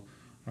 okay, well,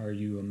 are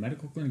you a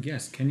medical clinic?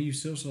 Yes. Can you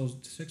still sell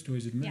sex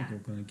toys at a medical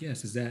clinic?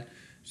 Yes. Is that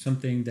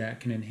something that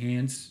can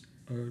enhance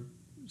our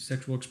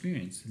sexual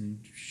experience? And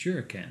sure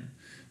it can.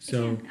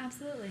 So, it can,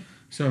 absolutely.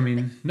 So, I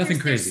mean, nothing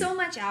crazy. There's so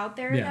much out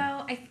there,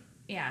 though.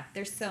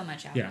 There's so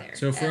much out there.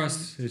 So for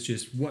us, it's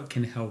just what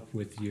can help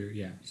with your,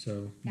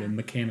 the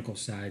mechanical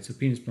side. So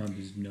penis pump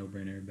is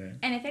no-brainer. But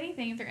and if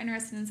anything, if they're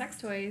interested in sex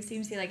toys, you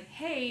can say like,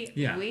 hey,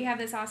 we have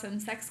this awesome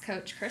sex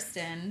coach,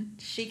 Kristen.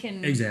 She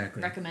can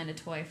recommend a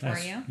toy for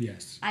you.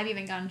 Yes. I've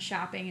even gone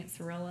shopping at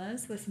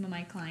Cirilla's with some of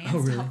my clients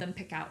to help them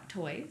pick out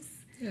toys.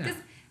 Because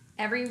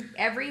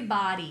every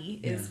body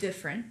is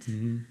different.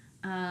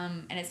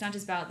 And it's not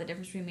just about the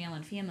difference between male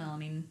and female. I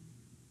mean,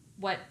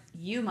 what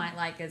you might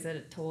like as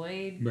a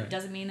toy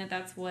doesn't mean that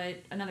that's what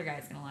another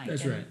guy's going to like.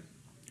 That's right.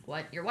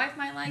 What your wife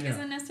might like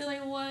isn't necessarily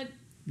what,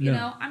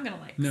 I'm going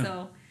to like. No.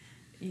 So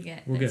you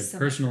get we'll get so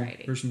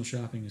personal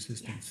shopping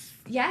assistance.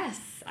 Yes.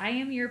 I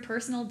am your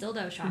personal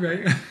dildo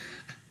shopper. Right.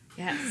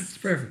 Yes. It's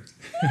perfect.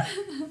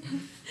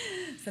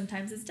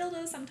 Sometimes it's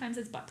dildos, sometimes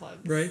it's butt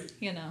plugs. Right.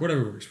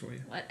 Whatever works for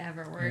you.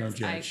 Whatever works.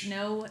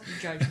 No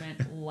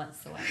judgment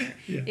whatsoever.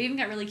 They even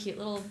got really cute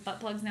little butt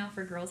plugs now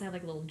for girls that have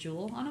like a little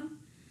jewel on them.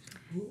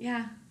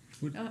 Yeah.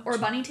 Or a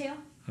bunny tail.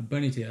 A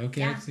bunny tail.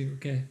 Okay. I see.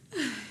 Okay.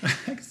 I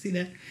can see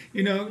that.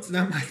 It's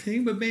not my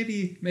thing, but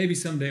maybe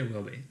someday it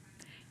will be.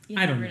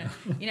 I don't know.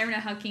 You never know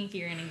how kinky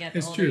you're going to get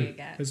the older you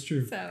get. That's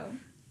true. So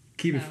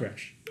keep it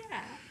fresh.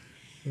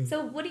 Yeah.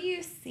 So what do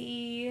you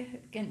see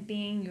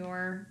being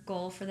your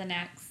goal for the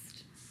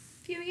next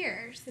few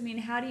years? I mean,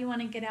 how do you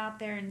want to get out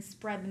there and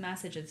spread the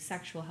message of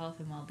sexual health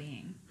and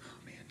well-being?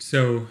 Oh, man.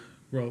 So,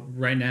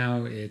 right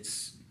now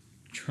it's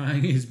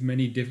trying as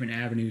many different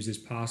avenues as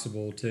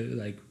possible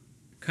to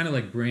kind of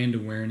like brand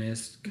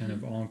awareness, kind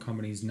of all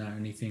companies, not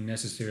anything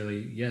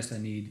necessarily. Yes, I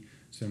need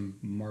some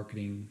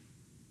marketing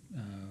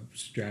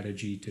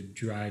strategy to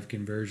drive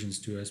conversions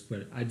to us,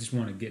 but I just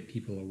want to get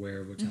people aware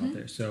of what's out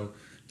there. So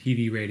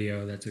TV,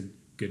 radio, that's a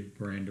good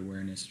brand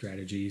awareness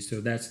strategy. So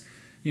that's,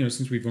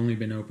 since we've only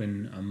been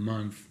open a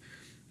month,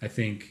 I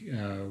think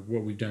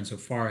what we've done so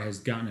far has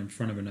gotten in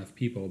front of enough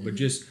people. But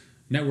just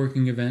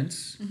networking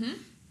events,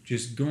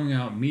 just going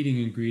out,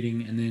 meeting and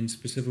greeting, and then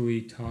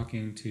specifically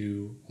talking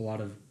to a lot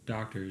of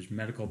doctors,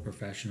 medical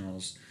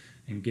professionals,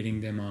 and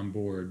getting them on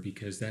board,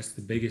 because that's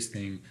the biggest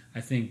thing.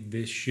 I think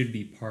this should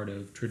be part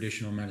of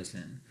traditional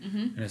medicine,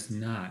 and it's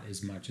not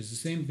as much. It's the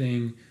same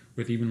thing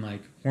with even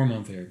like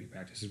hormone therapy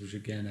practices, which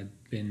again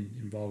I've been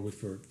involved with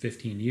for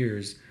 15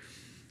 years.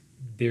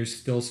 There's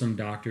still some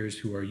doctors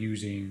who are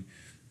using,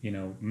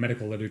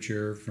 medical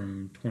literature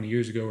from 20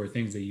 years ago, or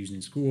things they used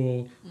in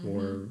school,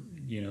 or,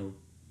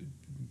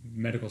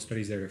 medical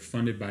studies that are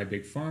funded by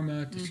big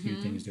pharma to skew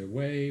things their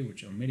way,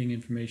 which omitting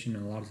information,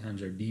 and a lot of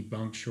times are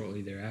debunked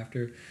shortly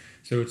thereafter.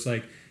 So it's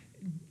like,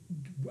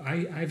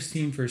 I've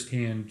seen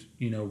firsthand,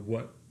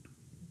 what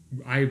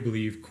I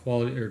believe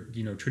quality, or,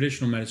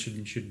 traditional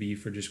medicine should be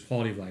for just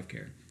quality of life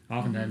care.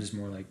 Oftentimes it's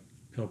more like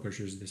pill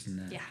pushers, this and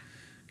that. Yeah.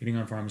 Getting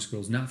on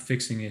pharmaceuticals, not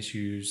fixing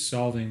issues,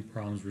 solving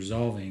problems,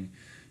 resolving.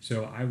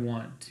 So I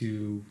want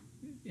to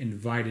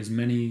invite as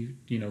many,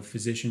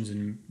 physicians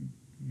and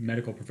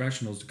medical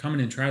professionals to come in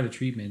and try the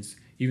treatments,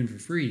 even for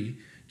free,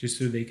 just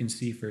so they can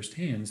see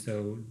firsthand.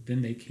 So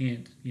then they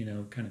can't,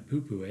 kind of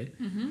poo-poo it.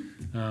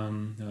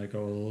 They're like,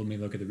 oh, well, let me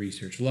look at the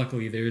research.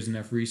 Luckily, there's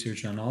enough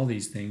research on all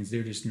these things.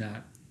 They're just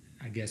not,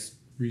 I guess,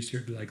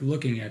 research, like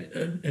looking at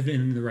it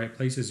in the right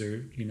places,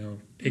 or,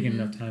 taking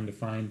enough time to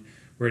find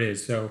where it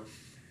is. So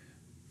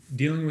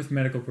dealing with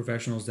medical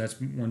professionals,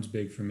 that's one's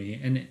big for me.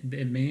 And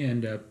it may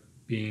end up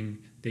being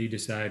they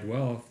decide,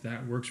 well, if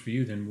that works for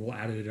you, then we'll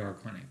add it to our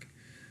clinic.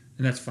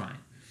 And that's fine.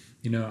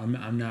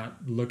 I'm not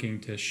looking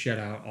to shut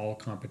out all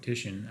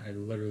competition. I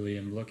literally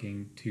am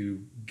looking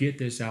to get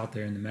this out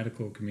there in the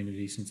medical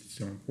community, since it's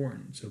so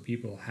important. So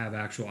people have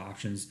actual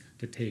options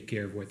to take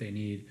care of what they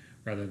need,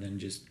 rather than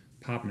just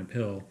popping a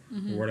pill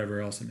or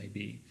whatever else it may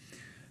be.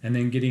 And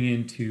then getting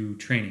into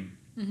training.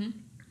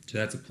 So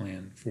that's a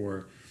plan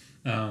for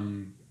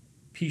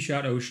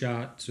P-shot,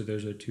 O-shot. So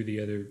those are two of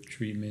the other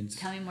treatments.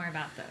 Tell me more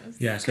about those.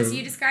 Yeah, because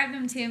you described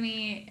them to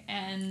me,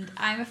 and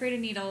I'm afraid of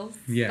needles.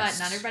 Yes.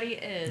 But not everybody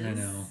is. I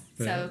know.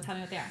 So tell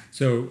me what they are.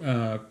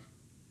 So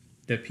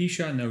the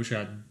P-shot and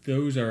O-shot,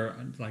 those are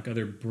like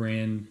other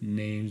brand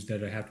names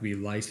that have to be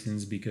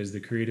licensed, because the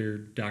creator,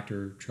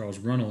 Dr. Charles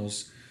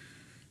Runnels,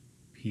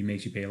 he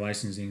makes you pay a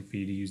licensing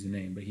fee to use the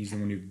name, but he's the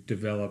one who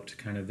developed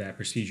kind of that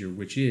procedure,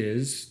 which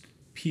is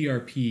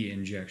PRP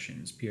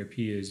injections.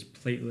 PRP is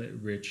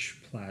platelet-rich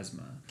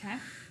plasma. Okay.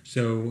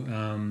 So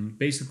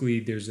basically,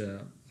 there's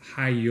a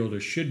high yield,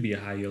 or should be a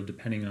high yield,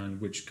 depending on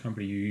which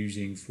company you're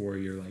using for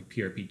your like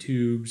PRP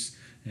tubes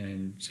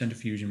and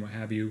centrifuge and what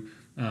have you.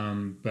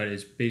 But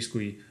it's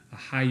basically a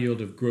high yield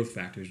of growth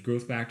factors.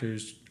 Growth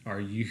factors are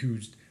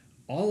used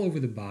all over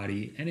the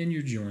body and in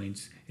your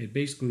joints. It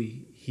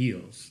basically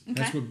heals. Okay.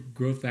 That's what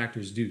growth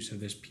factors do. So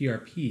this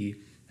PRP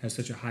has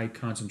such a high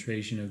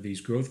concentration of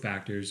these growth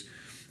factors.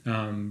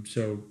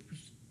 So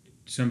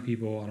some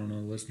people, I don't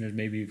know, listeners,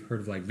 maybe you've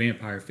heard of like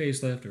vampire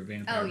facelift, or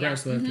vampire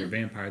breast lift, or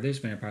vampire this,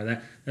 vampire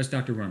that. That's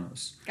Dr.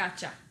 Runnels.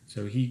 Gotcha.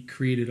 So he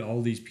created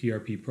all these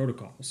PRP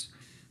protocols.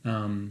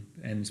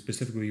 And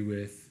specifically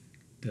with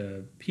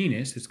the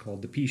penis, it's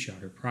called the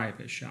P-shot, or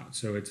Priapus shot.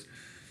 So it's,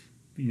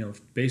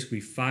 basically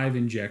 5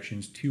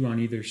 injections, 2 on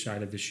either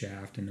side of the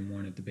shaft and then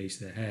 1 at the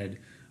base of the head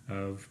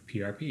of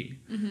PRP.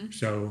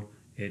 So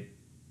it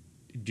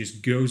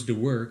just goes to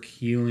work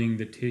healing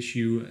the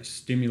tissue,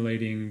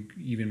 stimulating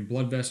even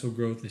blood vessel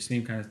growth, the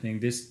same kind of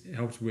thing. This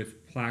helps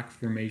with plaque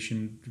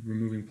formation,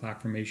 removing plaque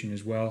formation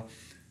as well.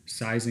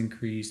 Size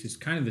increase. It's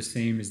kind of the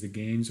same as the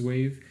Gaines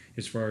wave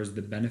as far as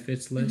the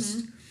benefits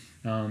list.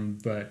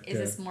 But is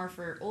this more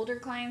for older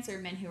clients or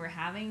men who are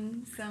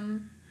having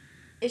some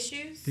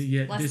issues?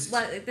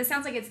 This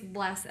sounds like it's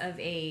less of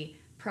a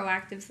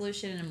proactive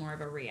solution and more of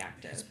a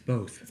reactive. It's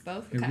both. It's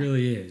both? Okay. It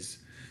really is.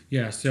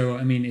 Yeah, so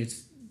I mean,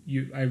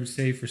 I would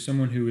say for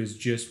someone who is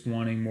just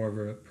wanting more of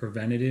a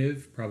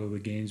preventative, probably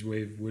Gaines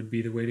wave would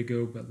be the way to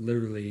go, but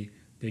literally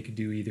they could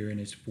do either, and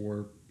it's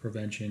for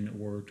prevention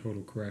or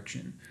total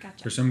correction.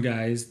 Gotcha. For some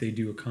guys, they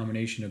do a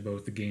combination of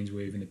both the Gaines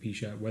wave and the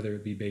P-shot, whether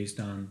it be based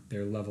on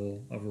their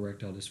level of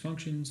erectile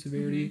dysfunction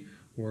severity,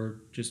 or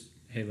just,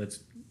 hey,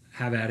 let's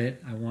have at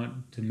it. I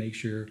want to make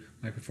sure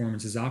my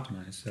performance is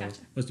optimized, so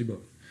let's do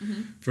both.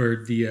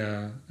 For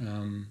the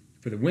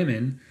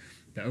women,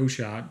 the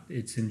O-shot,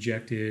 it's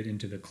injected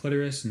into the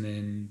clitoris and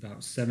then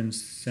about 7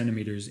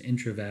 centimeters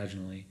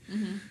intravaginally.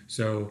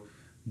 So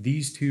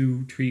these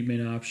two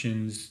treatment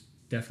options,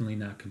 definitely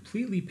not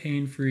completely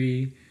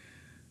pain-free.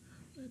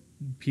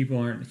 People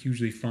aren't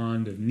hugely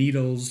fond of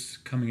needles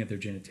coming at their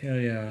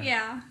genitalia.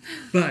 Yeah.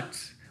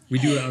 But we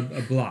do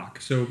a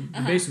block. So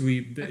basically,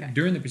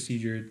 during the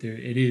procedure,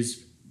 it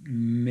is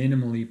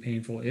minimally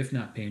painful, if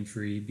not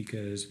pain-free,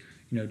 because,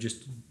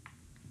 just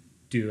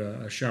do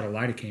a shot of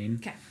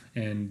lidocaine,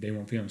 and they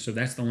won't feel them. So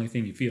that's the only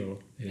thing you feel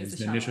is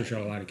the initial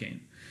shot of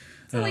lidocaine.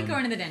 So like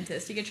going to the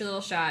dentist, you get your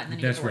little shot and then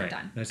you That's get your right.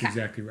 work done. That's Okay.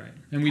 exactly right.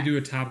 And we do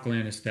a topical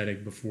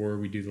anesthetic before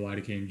we do the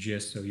lidocaine,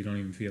 just so you don't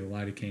even feel the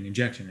lidocaine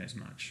injection as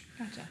much.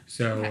 Gotcha.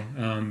 So,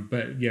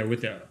 but yeah,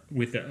 with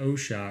the O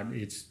shot,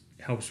 it's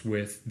helps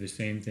with the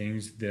same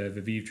things the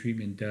Vivive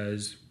treatment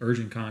does.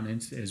 Urgent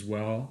continence as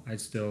well. I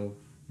still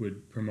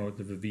would promote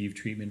the Vivive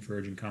treatment for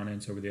urgent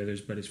continence over the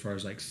others. But as far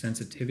as like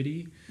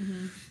sensitivity,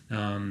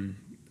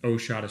 O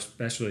shot,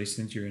 especially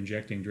since you're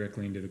injecting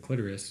directly into the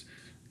clitoris,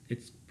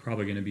 it's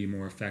probably going to be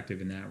more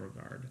effective in that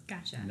regard.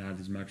 Gotcha. Not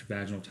as much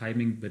vaginal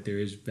tightening, but there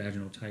is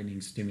vaginal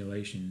tightening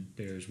stimulation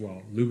there as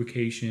well.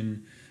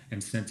 Lubrication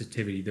and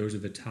sensitivity, those are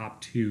the top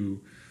two,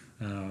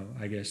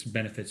 I guess,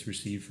 benefits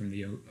received from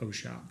the O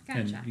shot.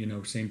 Gotcha.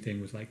 And, same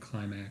thing with like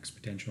climax,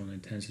 potential, and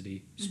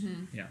intensity.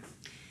 Yeah.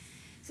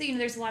 So,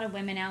 there's a lot of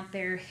women out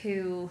there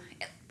who,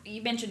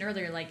 you mentioned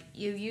earlier, like,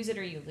 you use it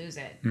or you lose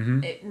it.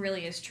 It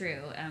really is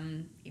true.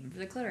 Even for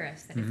the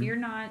clitoris, that if you're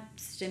not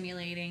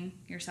stimulating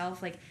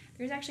yourself, like,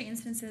 there's actually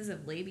instances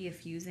of labia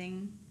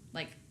fusing,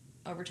 like,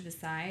 over to the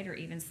side or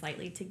even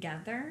slightly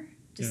together,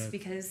 just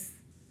because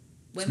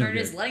women are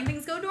just letting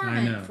things go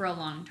dormant for a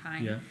long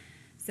time. Yeah.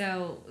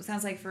 So, it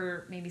sounds like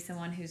for maybe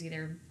someone who's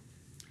either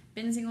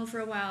been single for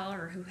a while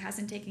or who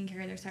hasn't taken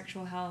care of their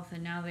sexual health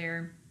and now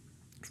they're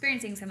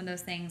experiencing some of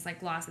those things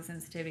like loss of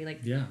sensitivity,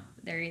 like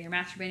they're either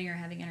masturbating or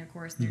having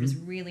intercourse, they're just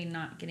really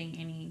not getting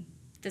any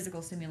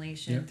physical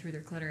stimulation through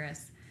their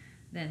clitoris,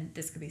 then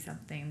this could be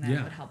something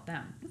that would help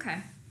them. Okay,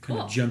 cool.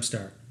 Kind of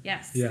jumpstart.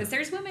 Yes, because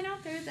there's women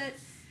out there that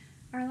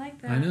are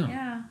like that. I know.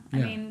 Yeah. I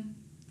mean,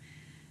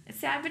 it's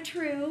sad but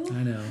true.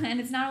 I know. And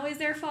it's not always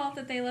their fault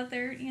that they let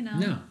their,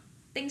 No.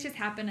 things just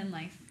happen in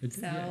life.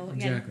 Exactly.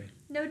 Again,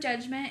 no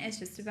judgment. It's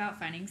just about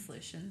finding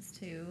solutions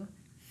to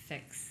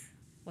fix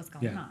what's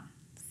going on.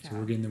 So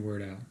we're getting the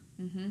word out.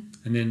 And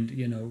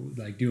then,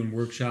 like doing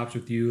workshops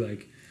with you,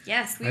 like,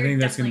 yes, I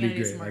think that's going to be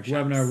great. Like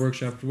webinar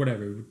workshops,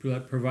 whatever,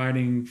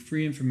 providing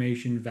free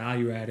information,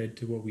 value added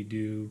to what we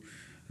do.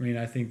 I mean,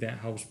 I think that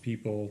helps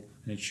people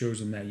and it shows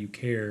them that you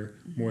care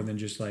more than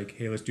just like,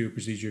 hey, let's do a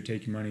procedure,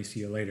 take your money, see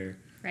you later.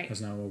 Right.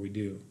 That's not what we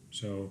do.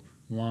 So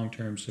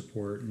long-term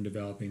support in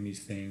developing these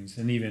things.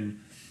 And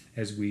even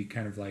as we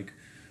kind of like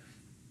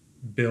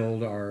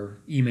build our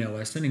email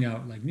list, sending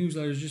out like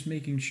newsletters, just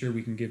making sure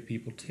we can give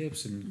people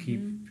tips and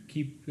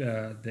keep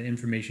the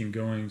information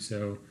going.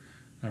 So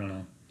I don't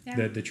know.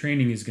 Yeah. The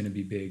training is going to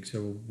be big.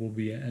 So we'll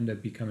end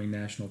up becoming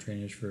national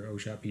trainers for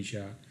O-Shot,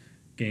 P-Shot,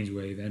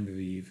 Gainswave, and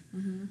Vivive.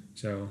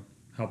 So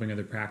helping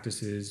other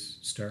practices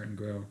start and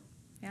grow.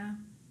 Yeah.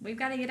 We've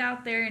got to get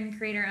out there and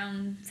create our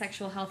own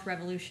sexual health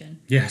revolution.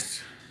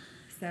 Yes.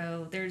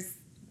 So there's,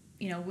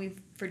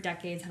 we've for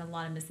decades had a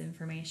lot of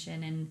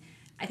misinformation. And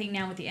I think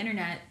now with the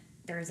internet,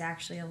 there's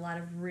actually a lot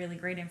of really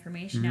great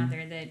information out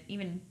there that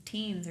even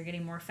teens are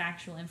getting more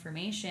factual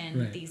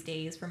information these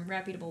days from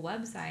reputable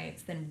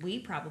websites than we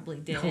probably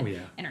did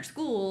in our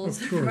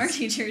schools, from our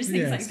teachers,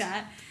 things like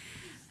that.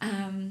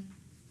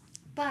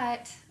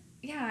 But,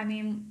 yeah, I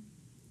mean,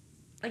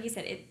 like you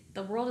said,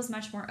 the world is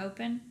much more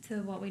open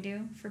to what we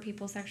do for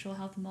people's sexual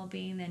health and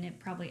well-being than it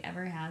probably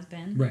ever has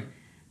been. Right.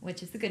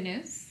 Which is the good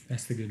news.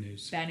 That's the good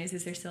news. Bad news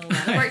is there's still a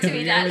lot of work to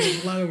be done.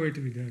 There's a lot of work to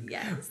be done.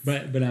 Yes.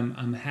 But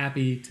I'm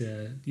happy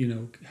to,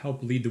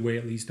 help lead the way,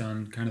 at least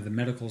on kind of the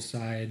medical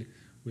side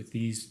with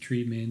these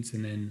treatments,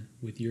 and then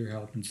with your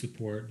help and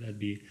support,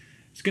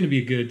 it's going to be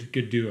a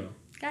good duo.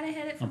 Gotta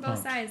hit it from both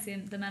sides,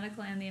 the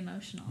medical and the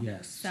emotional.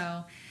 Yes.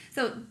 So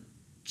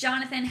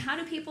Jonathan, how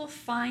do people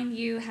find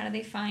you? How do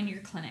they find your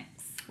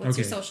clinics? What's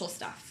your social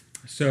stuff?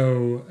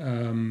 So,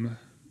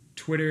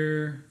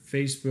 Twitter,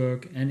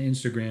 Facebook, and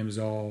Instagram is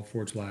all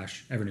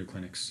 /Evernew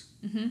Clinics.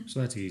 So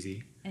that's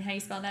easy. And how you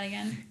spell that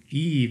again?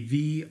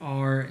 EVRNU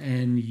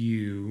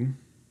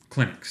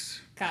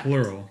Clinics. Got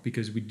plural,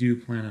 because we do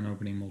plan on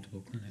opening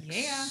multiple clinics.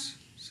 Yeah.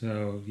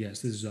 So,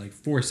 yes, this is like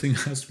forcing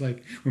us,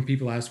 like when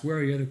people ask, where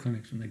are your other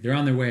clinics? I'm like, they're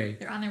on their way.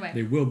 They're on their way.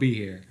 They will be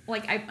here.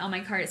 Like on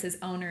my card, it says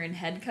owner and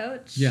head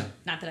coach. Yeah.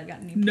 Not that I've got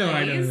any employees. No,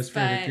 I know, that's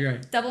perfect. You're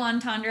right. Double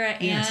entendre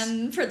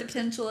and for the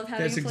potential of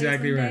having employees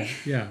exactly one right. day.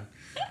 Yeah.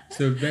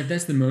 So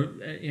that's the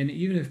and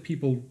even if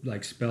people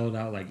like spell it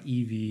out like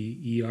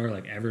EVER,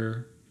 like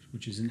ever,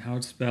 which isn't how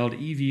it's spelled,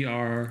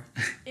 EVRNU,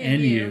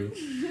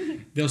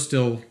 they'll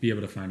still be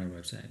able to find our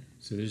website.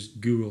 So there's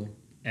Google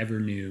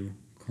Evernew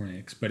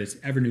Clinics, but it's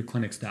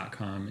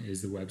evernewclinics.com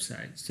is the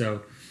website.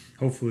 So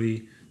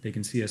hopefully they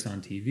can see us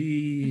on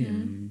TV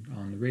and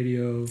on the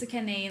radio. So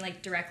can they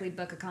like directly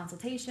book a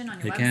consultation on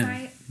your website?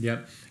 Can.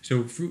 Yep.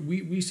 So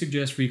we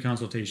suggest free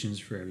consultations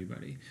for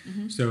everybody.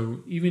 So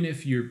even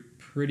if you're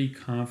pretty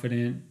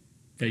confident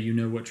that you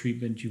know what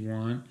treatment you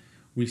want,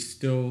 we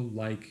still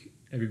like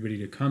everybody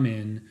to come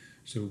in.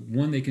 So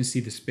one, they can see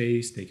the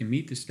space, they can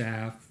meet the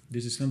staff.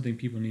 This is something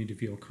people need to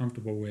feel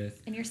comfortable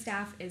with. And your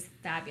staff is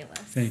fabulous.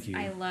 Thank you.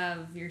 I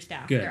love your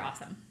staff. Good. They're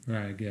awesome. All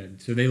right,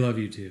 good. So they love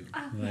you too.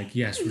 Okay. Like,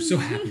 yes, we're so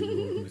happy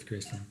we're working with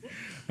Kristen.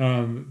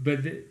 But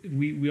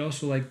we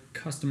also like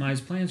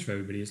customize plans for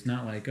everybody. It's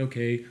not like,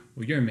 okay,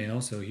 well, you're a male,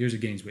 so here's a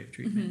Gainswave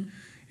treatment.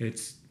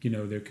 it's,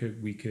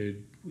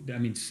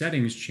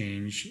 settings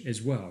change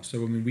as well.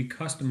 So, we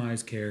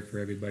customize care for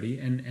everybody,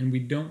 and we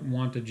don't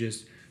want to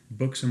just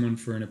book someone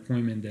for an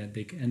appointment that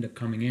they end up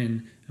coming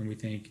in and we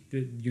think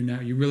that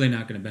you're really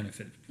not going to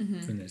benefit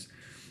from this.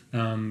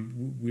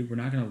 We're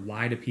not going to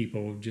lie to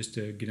people just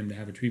to get them to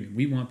have a treatment.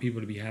 We want people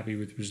to be happy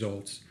with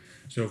results.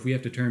 So if we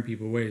have to turn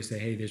people away to say,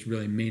 hey, this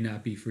really may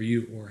not be for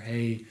you, or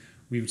hey,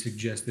 we would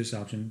suggest this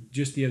option.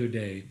 Just the other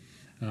day,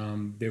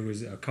 there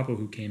was a couple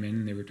who came in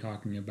and they were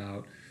talking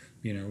about,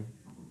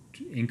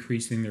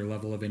 increasing their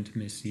level of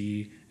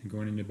intimacy and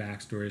going into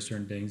backstory of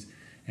certain things.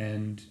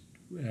 And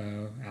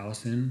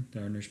Allison,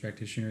 our nurse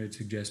practitioner, had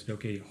suggested,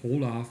 okay,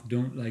 hold off.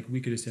 Don't, we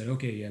could have said,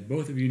 okay, yeah,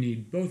 both of you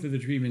need both of the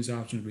treatments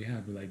options we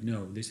have. We're like,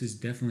 no, this is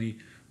definitely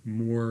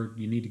more,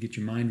 you need to get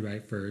your mind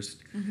right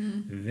first.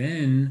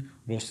 Then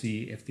we'll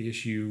see if the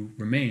issue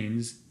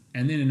remains.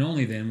 And then and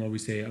only then will we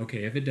say,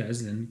 okay, if it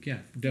does, then yeah,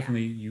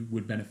 definitely you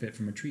would benefit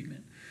from a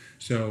treatment.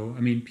 So,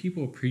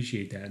 people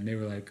appreciate that. And they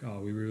were like, oh,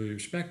 we really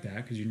respect that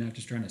because you're not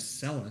just trying to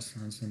sell us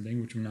on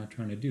something, which we're not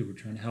trying to do. We're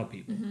trying to help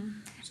people.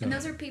 So, and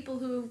those are people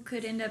who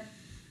could end up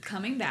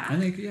coming back,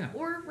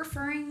 or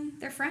referring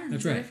their friends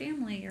or their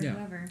family or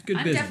whoever.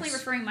 I'm definitely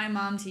referring my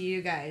mom to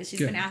you guys. She's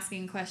been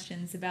asking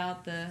questions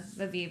about the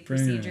VA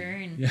procedure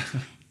and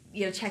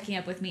checking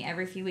up with me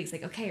every few weeks.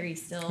 Like, okay, are you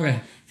still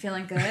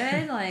feeling good?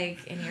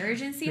 Any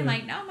urgency? I'm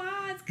like, no,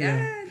 Ma, it's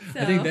good. So.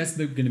 I think that's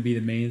going to be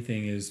the main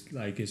thing is,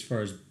 as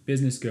far as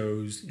business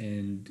goes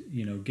and,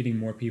 getting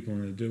more people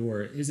in the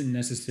door isn't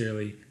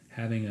necessarily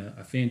having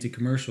a fancy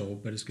commercial,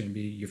 but it's going to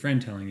be your friend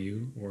telling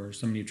you or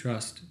somebody you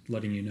trust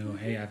letting you know,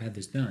 hey, I've had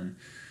this done.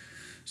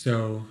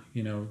 So,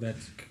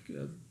 that's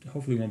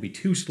hopefully won't be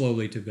too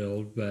slowly to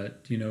build,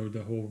 but,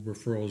 the whole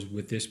referrals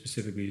with this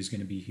specifically is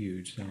going to be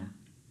huge. So.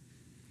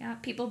 Yeah,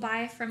 people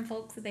buy from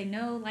folks that they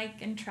know,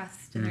 like, and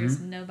trust, and there's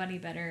nobody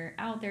better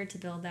out there to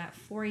build that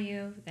for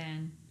you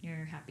than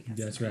your happy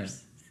customers. That's right.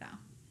 So,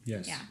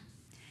 yes. Yeah.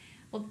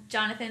 Well,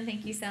 Jonathan,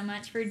 thank you so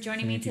much for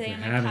joining me today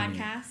on my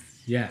podcast. Me.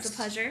 Yes. It's a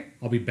pleasure.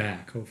 I'll be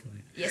back,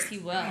 hopefully. Yes, you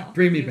will.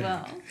 Bring me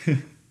back. Will.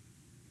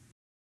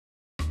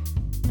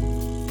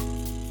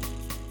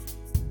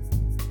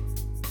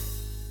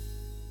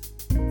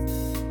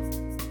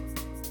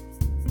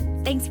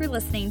 Thanks for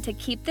listening to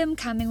Keep Them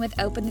Coming with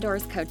Open the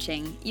Doors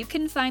Coaching. You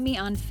can find me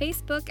on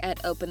Facebook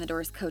at Open the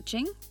Doors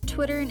Coaching,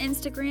 Twitter and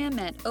Instagram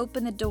at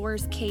Open the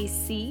Doors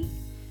KC,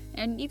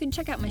 and you can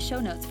check out my show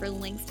notes for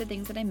links to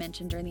things that I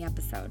mentioned during the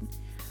episode.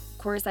 Of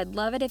course, I'd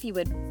love it if you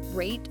would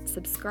rate,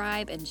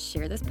 subscribe, and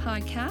share this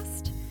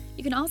podcast.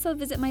 You can also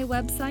visit my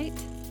website,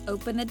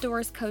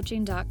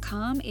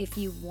 openthedoorscoaching.com, if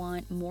you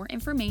want more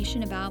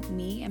information about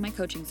me and my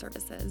coaching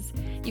services.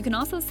 You can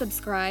also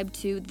subscribe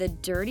to the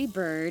Dirty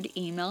Bird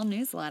email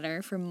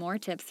newsletter for more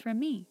tips from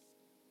me.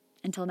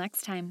 Until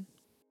next time.